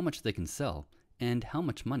 how much they can sell, and how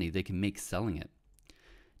much money they can make selling it.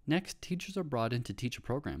 Next, teachers are brought in to teach a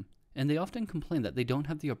program, and they often complain that they don't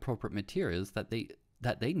have the appropriate materials that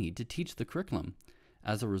they need to teach the curriculum.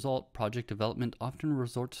 As a result, project development often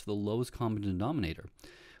resorts to the lowest common denominator,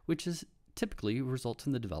 which is typically results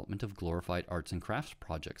in the development of glorified arts and crafts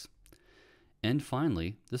projects. And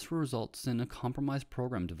finally, this results in a compromised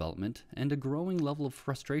program development and a growing level of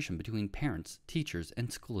frustration between parents, teachers,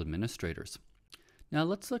 and school administrators. Now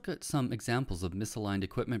let's look at some examples of misaligned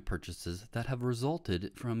equipment purchases that have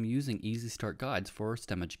resulted from using Easy Start guides for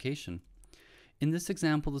STEM education. In this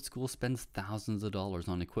example, the school spends thousands of dollars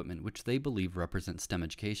on equipment which they believe represents STEM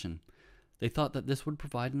education. They thought that this would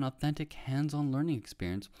provide an authentic hands-on learning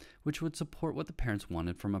experience which would support what the parents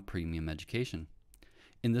wanted from a premium education.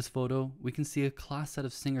 In this photo, we can see a class set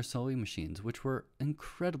of Singer sewing machines which were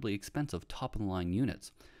incredibly expensive top-of-the-line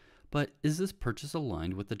units. But is this purchase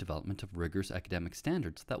aligned with the development of rigorous academic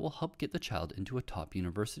standards that will help get the child into a top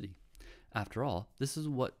university? After all, this is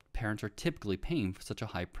what parents are typically paying for such a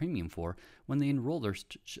high premium for when they enroll their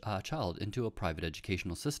child into a private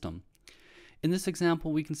educational system. In this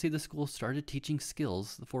example, we can see the school started teaching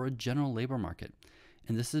skills for a general labor market,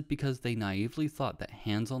 and this is because they naively thought that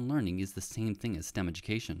hands-on learning is the same thing as STEM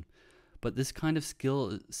education. But this kind of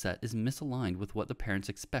skill set is misaligned with what the parents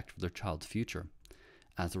expect for their child's future.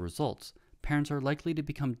 As a result, parents are likely to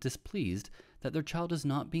become displeased that their child is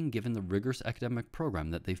not being given the rigorous academic program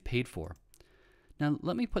that they've paid for. Now,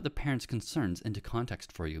 let me put the parents' concerns into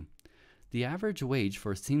context for you. The average wage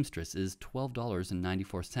for a seamstress is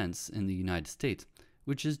 $12.94 in the United States,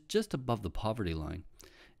 which is just above the poverty line.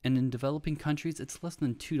 And in developing countries, it's less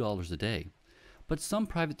than $2 a day. But some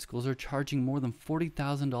private schools are charging more than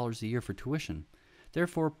 $40,000 a year for tuition.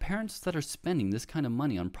 Therefore, parents that are spending this kind of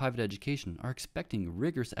money on private education are expecting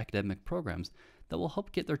rigorous academic programs that will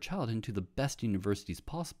help get their child into the best universities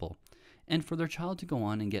possible, and for their child to go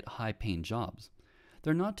on and get high-paying jobs.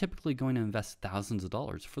 They're not typically going to invest thousands of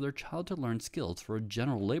dollars for their child to learn skills for a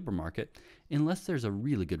general labor market unless there's a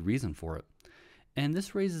really good reason for it. And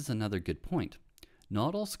this raises another good point.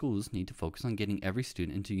 Not all schools need to focus on getting every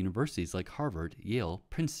student into universities like Harvard, Yale,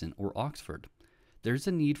 Princeton, or Oxford. There's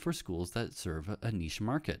a need for schools that serve a niche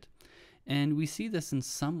market. And we see this in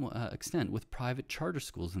some extent with private charter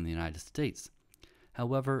schools in the United States.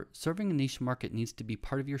 However, serving a niche market needs to be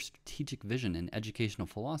part of your strategic vision and educational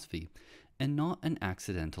philosophy, and not an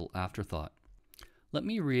accidental afterthought. Let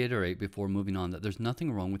me reiterate before moving on that there's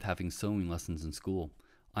nothing wrong with having sewing lessons in school.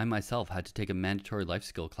 I myself had to take a mandatory life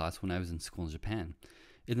skill class when I was in school in Japan.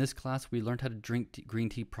 In this class, we learned how to drink green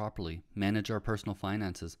tea properly, manage our personal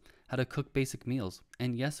finances, how to cook basic meals,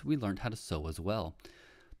 and yes, we learned how to sew as well.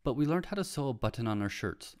 But we learned how to sew a button on our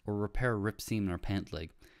shirts or repair a ripped seam in our pant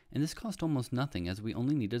leg, and this cost almost nothing as we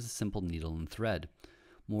only needed a simple needle and thread.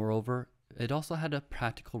 Moreover, it also had a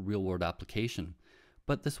practical real-world application.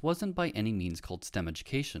 But this wasn't by any means called STEM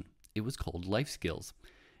education. It was called life skills.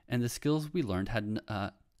 And the skills we learned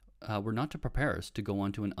were not to prepare us to go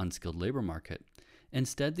onto an unskilled labor market.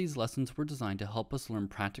 Instead, these lessons were designed to help us learn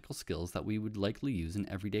practical skills that we would likely use in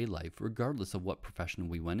everyday life regardless of what profession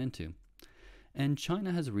we went into. And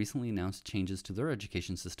China has recently announced changes to their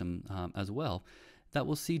education system as well that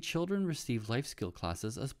will see children receive life skill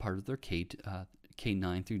classes as part of their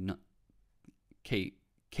K-9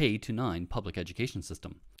 public education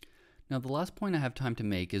system. Now, the last point I have time to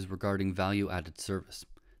make is regarding value-added service.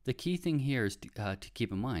 The key thing here is to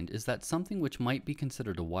keep in mind is that something which might be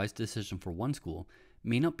considered a wise decision for one school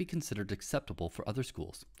may not be considered acceptable for other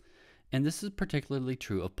schools. And this is particularly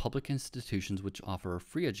true of public institutions which offer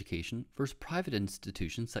free education versus private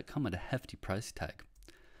institutions that come at a hefty price tag.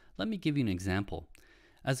 Let me give you an example.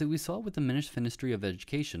 As we saw with the Ministry of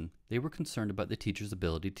Education, they were concerned about the teacher's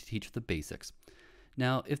ability to teach the basics.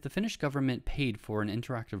 Now, if the Finnish government paid for an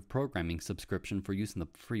interactive programming subscription for use in the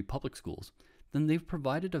free public schools, then they've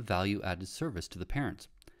provided a value-added service to the parents.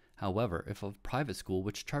 However, if a private school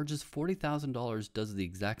which charges $40,000 does the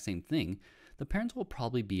exact same thing, the parents will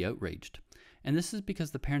probably be outraged. And this is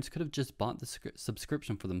because the parents could have just bought the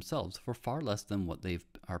subscription for themselves for far less than what they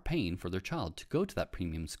are paying for their child to go to that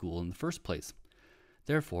premium school in the first place.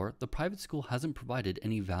 Therefore, the private school hasn't provided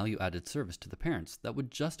any value-added service to the parents that would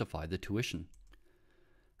justify the tuition.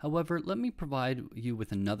 However, let me provide you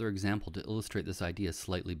with another example to illustrate this idea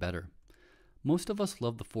slightly better. Most of us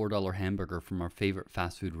love the $4 hamburger from our favorite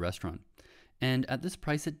fast food restaurant, and at this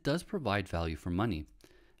price it does provide value for money.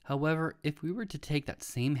 However, if we were to take that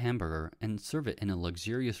same hamburger and serve it in a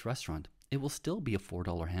luxurious restaurant, it will still be a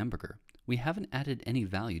 $4 hamburger. We haven't added any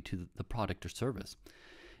value to the product or service.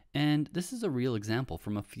 And this is a real example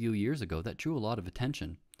from a few years ago that drew a lot of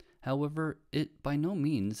attention. However, it by no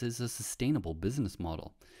means is a sustainable business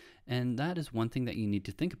model. And that is one thing that you need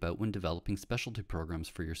to think about when developing specialty programs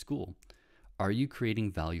for your school. Are you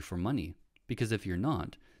creating value for money? Because if you're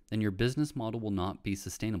not, then your business model will not be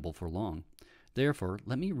sustainable for long. Therefore,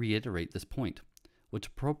 let me reiterate this point. What's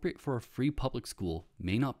appropriate for a free public school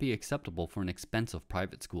may not be acceptable for an expensive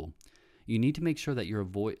private school. You need to make sure that you're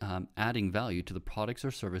adding value to the products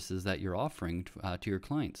or services that you're offering to your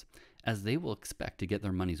clients, as they will expect to get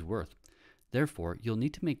their money's worth. Therefore, you'll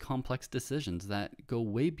need to make complex decisions that go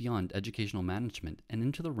way beyond educational management and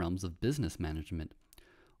into the realms of business management.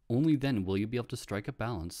 Only then will you be able to strike a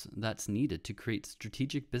balance that's needed to create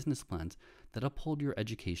strategic business plans that uphold your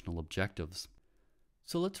educational objectives.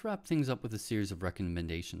 So let's wrap things up with a series of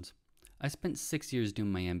recommendations. I spent 6 years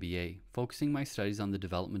doing my MBA, focusing my studies on the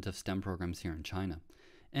development of STEM programs here in China.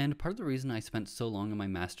 And part of the reason I spent so long on my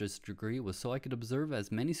master's degree was so I could observe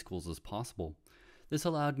as many schools as possible. This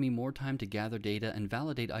allowed me more time to gather data and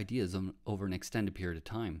validate ideas over an extended period of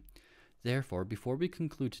time. Therefore, before we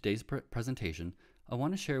conclude today's presentation, I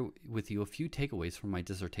want to share with you a few takeaways from my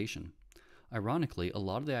dissertation. Ironically, a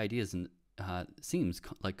lot of the ideas seems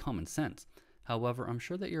like common sense. However, I'm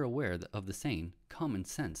sure that you're aware of the saying, common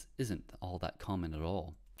sense isn't all that common at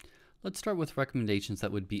all. Let's start with recommendations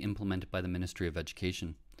that would be implemented by the Ministry of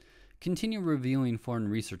Education. Continue reviewing foreign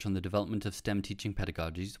research on the development of STEM teaching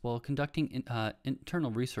pedagogies while conducting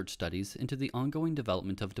internal research studies into the ongoing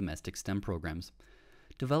development of domestic STEM programs.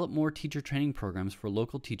 Develop more teacher training programs for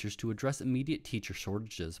local teachers to address immediate teacher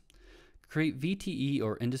shortages. Create VTE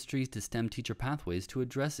or industries to STEM teacher pathways to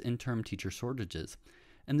address interim teacher shortages.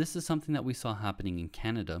 And this is something that we saw happening in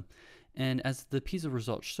Canada, and as the PISA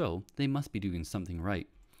results show, they must be doing something right.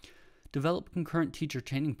 Develop concurrent teacher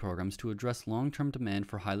training programs to address long-term demand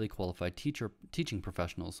for highly qualified teaching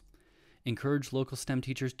professionals. Encourage local STEM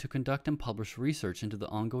teachers to conduct and publish research into the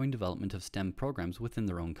ongoing development of STEM programs within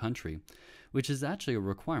their own country, which is actually a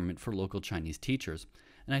requirement for local Chinese teachers.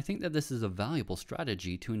 And I think that this is a valuable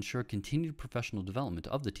strategy to ensure continued professional development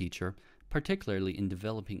of the teacher, particularly in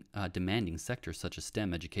developing demanding sectors such as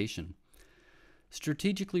STEM education.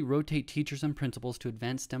 Strategically rotate teachers and principals to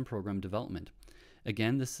advance STEM program development.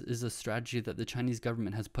 Again, this is a strategy that the Chinese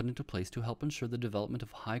government has put into place to help ensure the development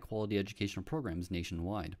of high-quality educational programs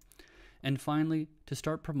nationwide. And finally, to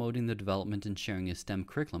start promoting the development and sharing of STEM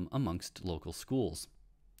curriculum amongst local schools.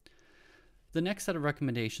 The next set of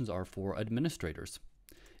recommendations are for administrators.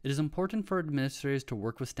 It is important for administrators to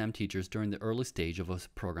work with STEM teachers during the early stage of a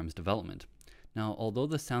program's development. Now, although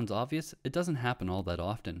this sounds obvious, it doesn't happen all that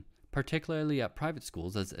often, particularly at private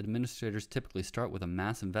schools, as administrators typically start with a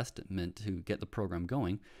mass investment to get the program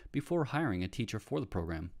going before hiring a teacher for the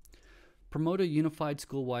program. Promote a unified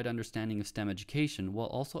school-wide understanding of STEM education while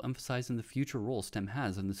also emphasizing the future role STEM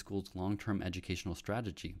has in the school's long-term educational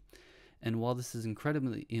strategy. And while this is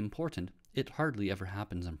incredibly important, it hardly ever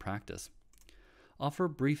happens in practice. Offer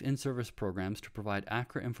brief in-service programs to provide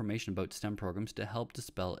accurate information about STEM programs to help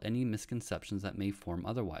dispel any misconceptions that may form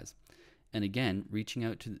otherwise. And again, reaching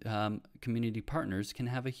out to community partners can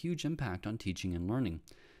have a huge impact on teaching and learning.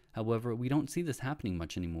 However, we don't see this happening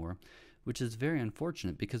much anymore, which is very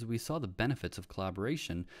unfortunate because we saw the benefits of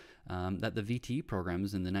collaboration that the VTE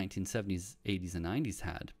programs in the 1970s, 80s, and 90s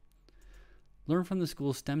had. Learn from the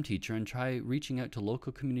school's STEM teacher and try reaching out to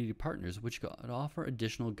local community partners which could offer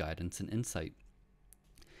additional guidance and insight.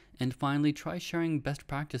 And finally, try sharing best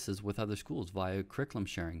practices with other schools via curriculum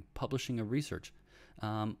sharing, publishing of research,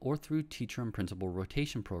 or through teacher and principal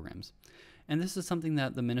rotation programs. And this is something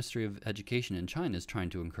that the Ministry of Education in China is trying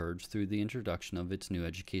to encourage through the introduction of its new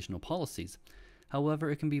educational policies.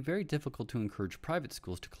 However, it can be very difficult to encourage private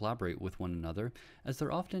schools to collaborate with one another, as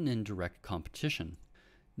they're often in direct competition.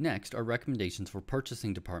 Next are recommendations for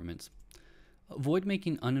purchasing departments. Avoid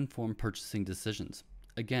making uninformed purchasing decisions.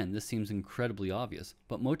 Again, this seems incredibly obvious,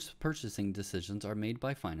 but most purchasing decisions are made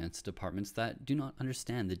by finance departments that do not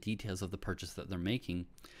understand the details of the purchase that they're making,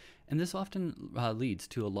 and this often leads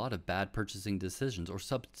to a lot of bad purchasing decisions or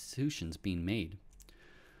substitutions being made.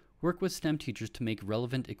 Work with STEM teachers to make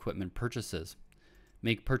relevant equipment purchases.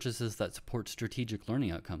 Make purchases that support strategic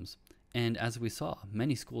learning outcomes. And as we saw,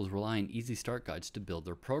 many schools rely on easy start guides to build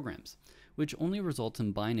their programs, which only results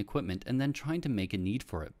in buying equipment and then trying to make a need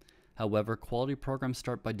for it. However, quality programs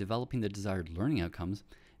start by developing the desired learning outcomes,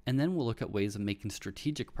 and then we'll look at ways of making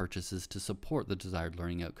strategic purchases to support the desired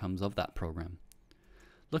learning outcomes of that program.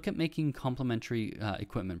 Look at making complementary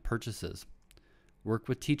equipment purchases. Work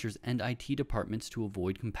with teachers and IT departments to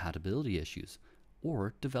avoid compatibility issues,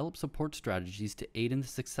 or develop support strategies to aid in the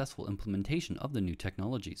successful implementation of the new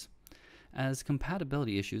technologies. as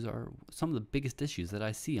compatibility issues are some of the biggest issues that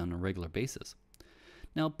I see on a regular basis.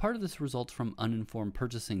 Now, part of this results from uninformed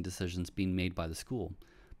purchasing decisions being made by the school,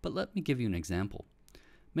 but let me give you an example.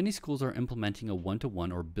 Many schools are implementing a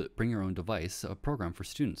one-to-one or bring-your-own-device program for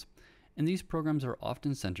students, and these programs are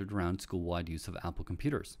often centered around school-wide use of Apple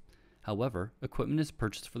computers. However, equipment is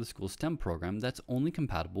purchased for the school's STEM program that's only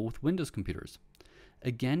compatible with Windows computers.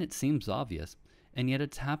 Again, it seems obvious, and yet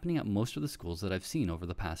it's happening at most of the schools that I've seen over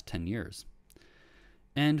the past 10 years.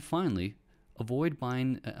 And finally, avoid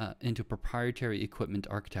buying into proprietary equipment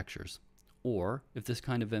architectures. Or, if this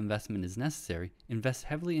kind of investment is necessary, invest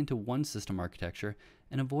heavily into one system architecture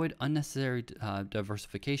and avoid unnecessary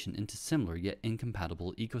diversification into similar yet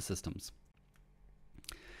incompatible ecosystems.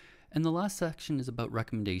 And the last section is about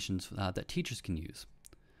recommendations that teachers can use.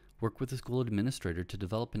 Work with the school administrator to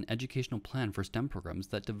develop an educational plan for STEM programs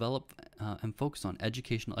that develop and focus on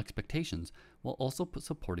educational expectations while also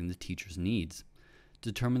supporting the teacher's needs.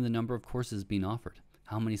 Determine the number of courses being offered,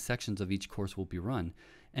 how many sections of each course will be run,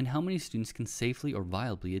 and how many students can safely or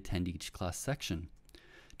viably attend each class section.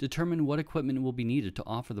 Determine what equipment will be needed to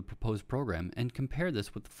offer the proposed program and compare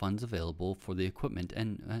this with the funds available for the equipment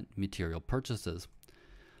and material purchases.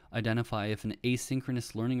 Identify if an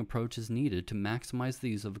asynchronous learning approach is needed to maximize the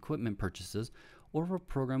use of equipment purchases, or if a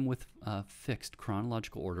program with a fixed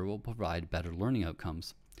chronological order will provide better learning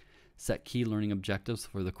outcomes. Set key learning objectives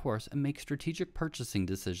for the course and make strategic purchasing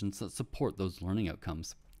decisions that support those learning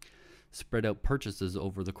outcomes. Spread out purchases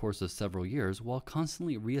over the course of several years while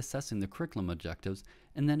constantly reassessing the curriculum objectives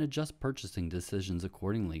and then adjust purchasing decisions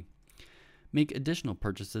accordingly. Make additional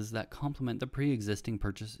purchases that complement the pre-existing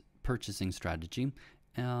purchasing strategy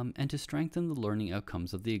and to strengthen the learning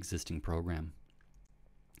outcomes of the existing program.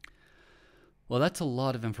 Well, that's a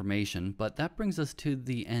lot of information, but that brings us to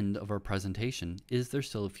the end of our presentation. Is there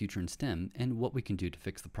still a future in STEM, and what we can do to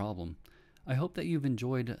fix the problem? I hope that you've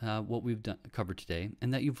enjoyed what we've covered today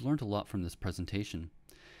and that you've learned a lot from this presentation.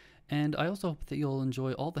 And I also hope that you'll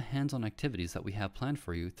enjoy all the hands-on activities that we have planned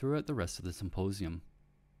for you throughout the rest of the symposium.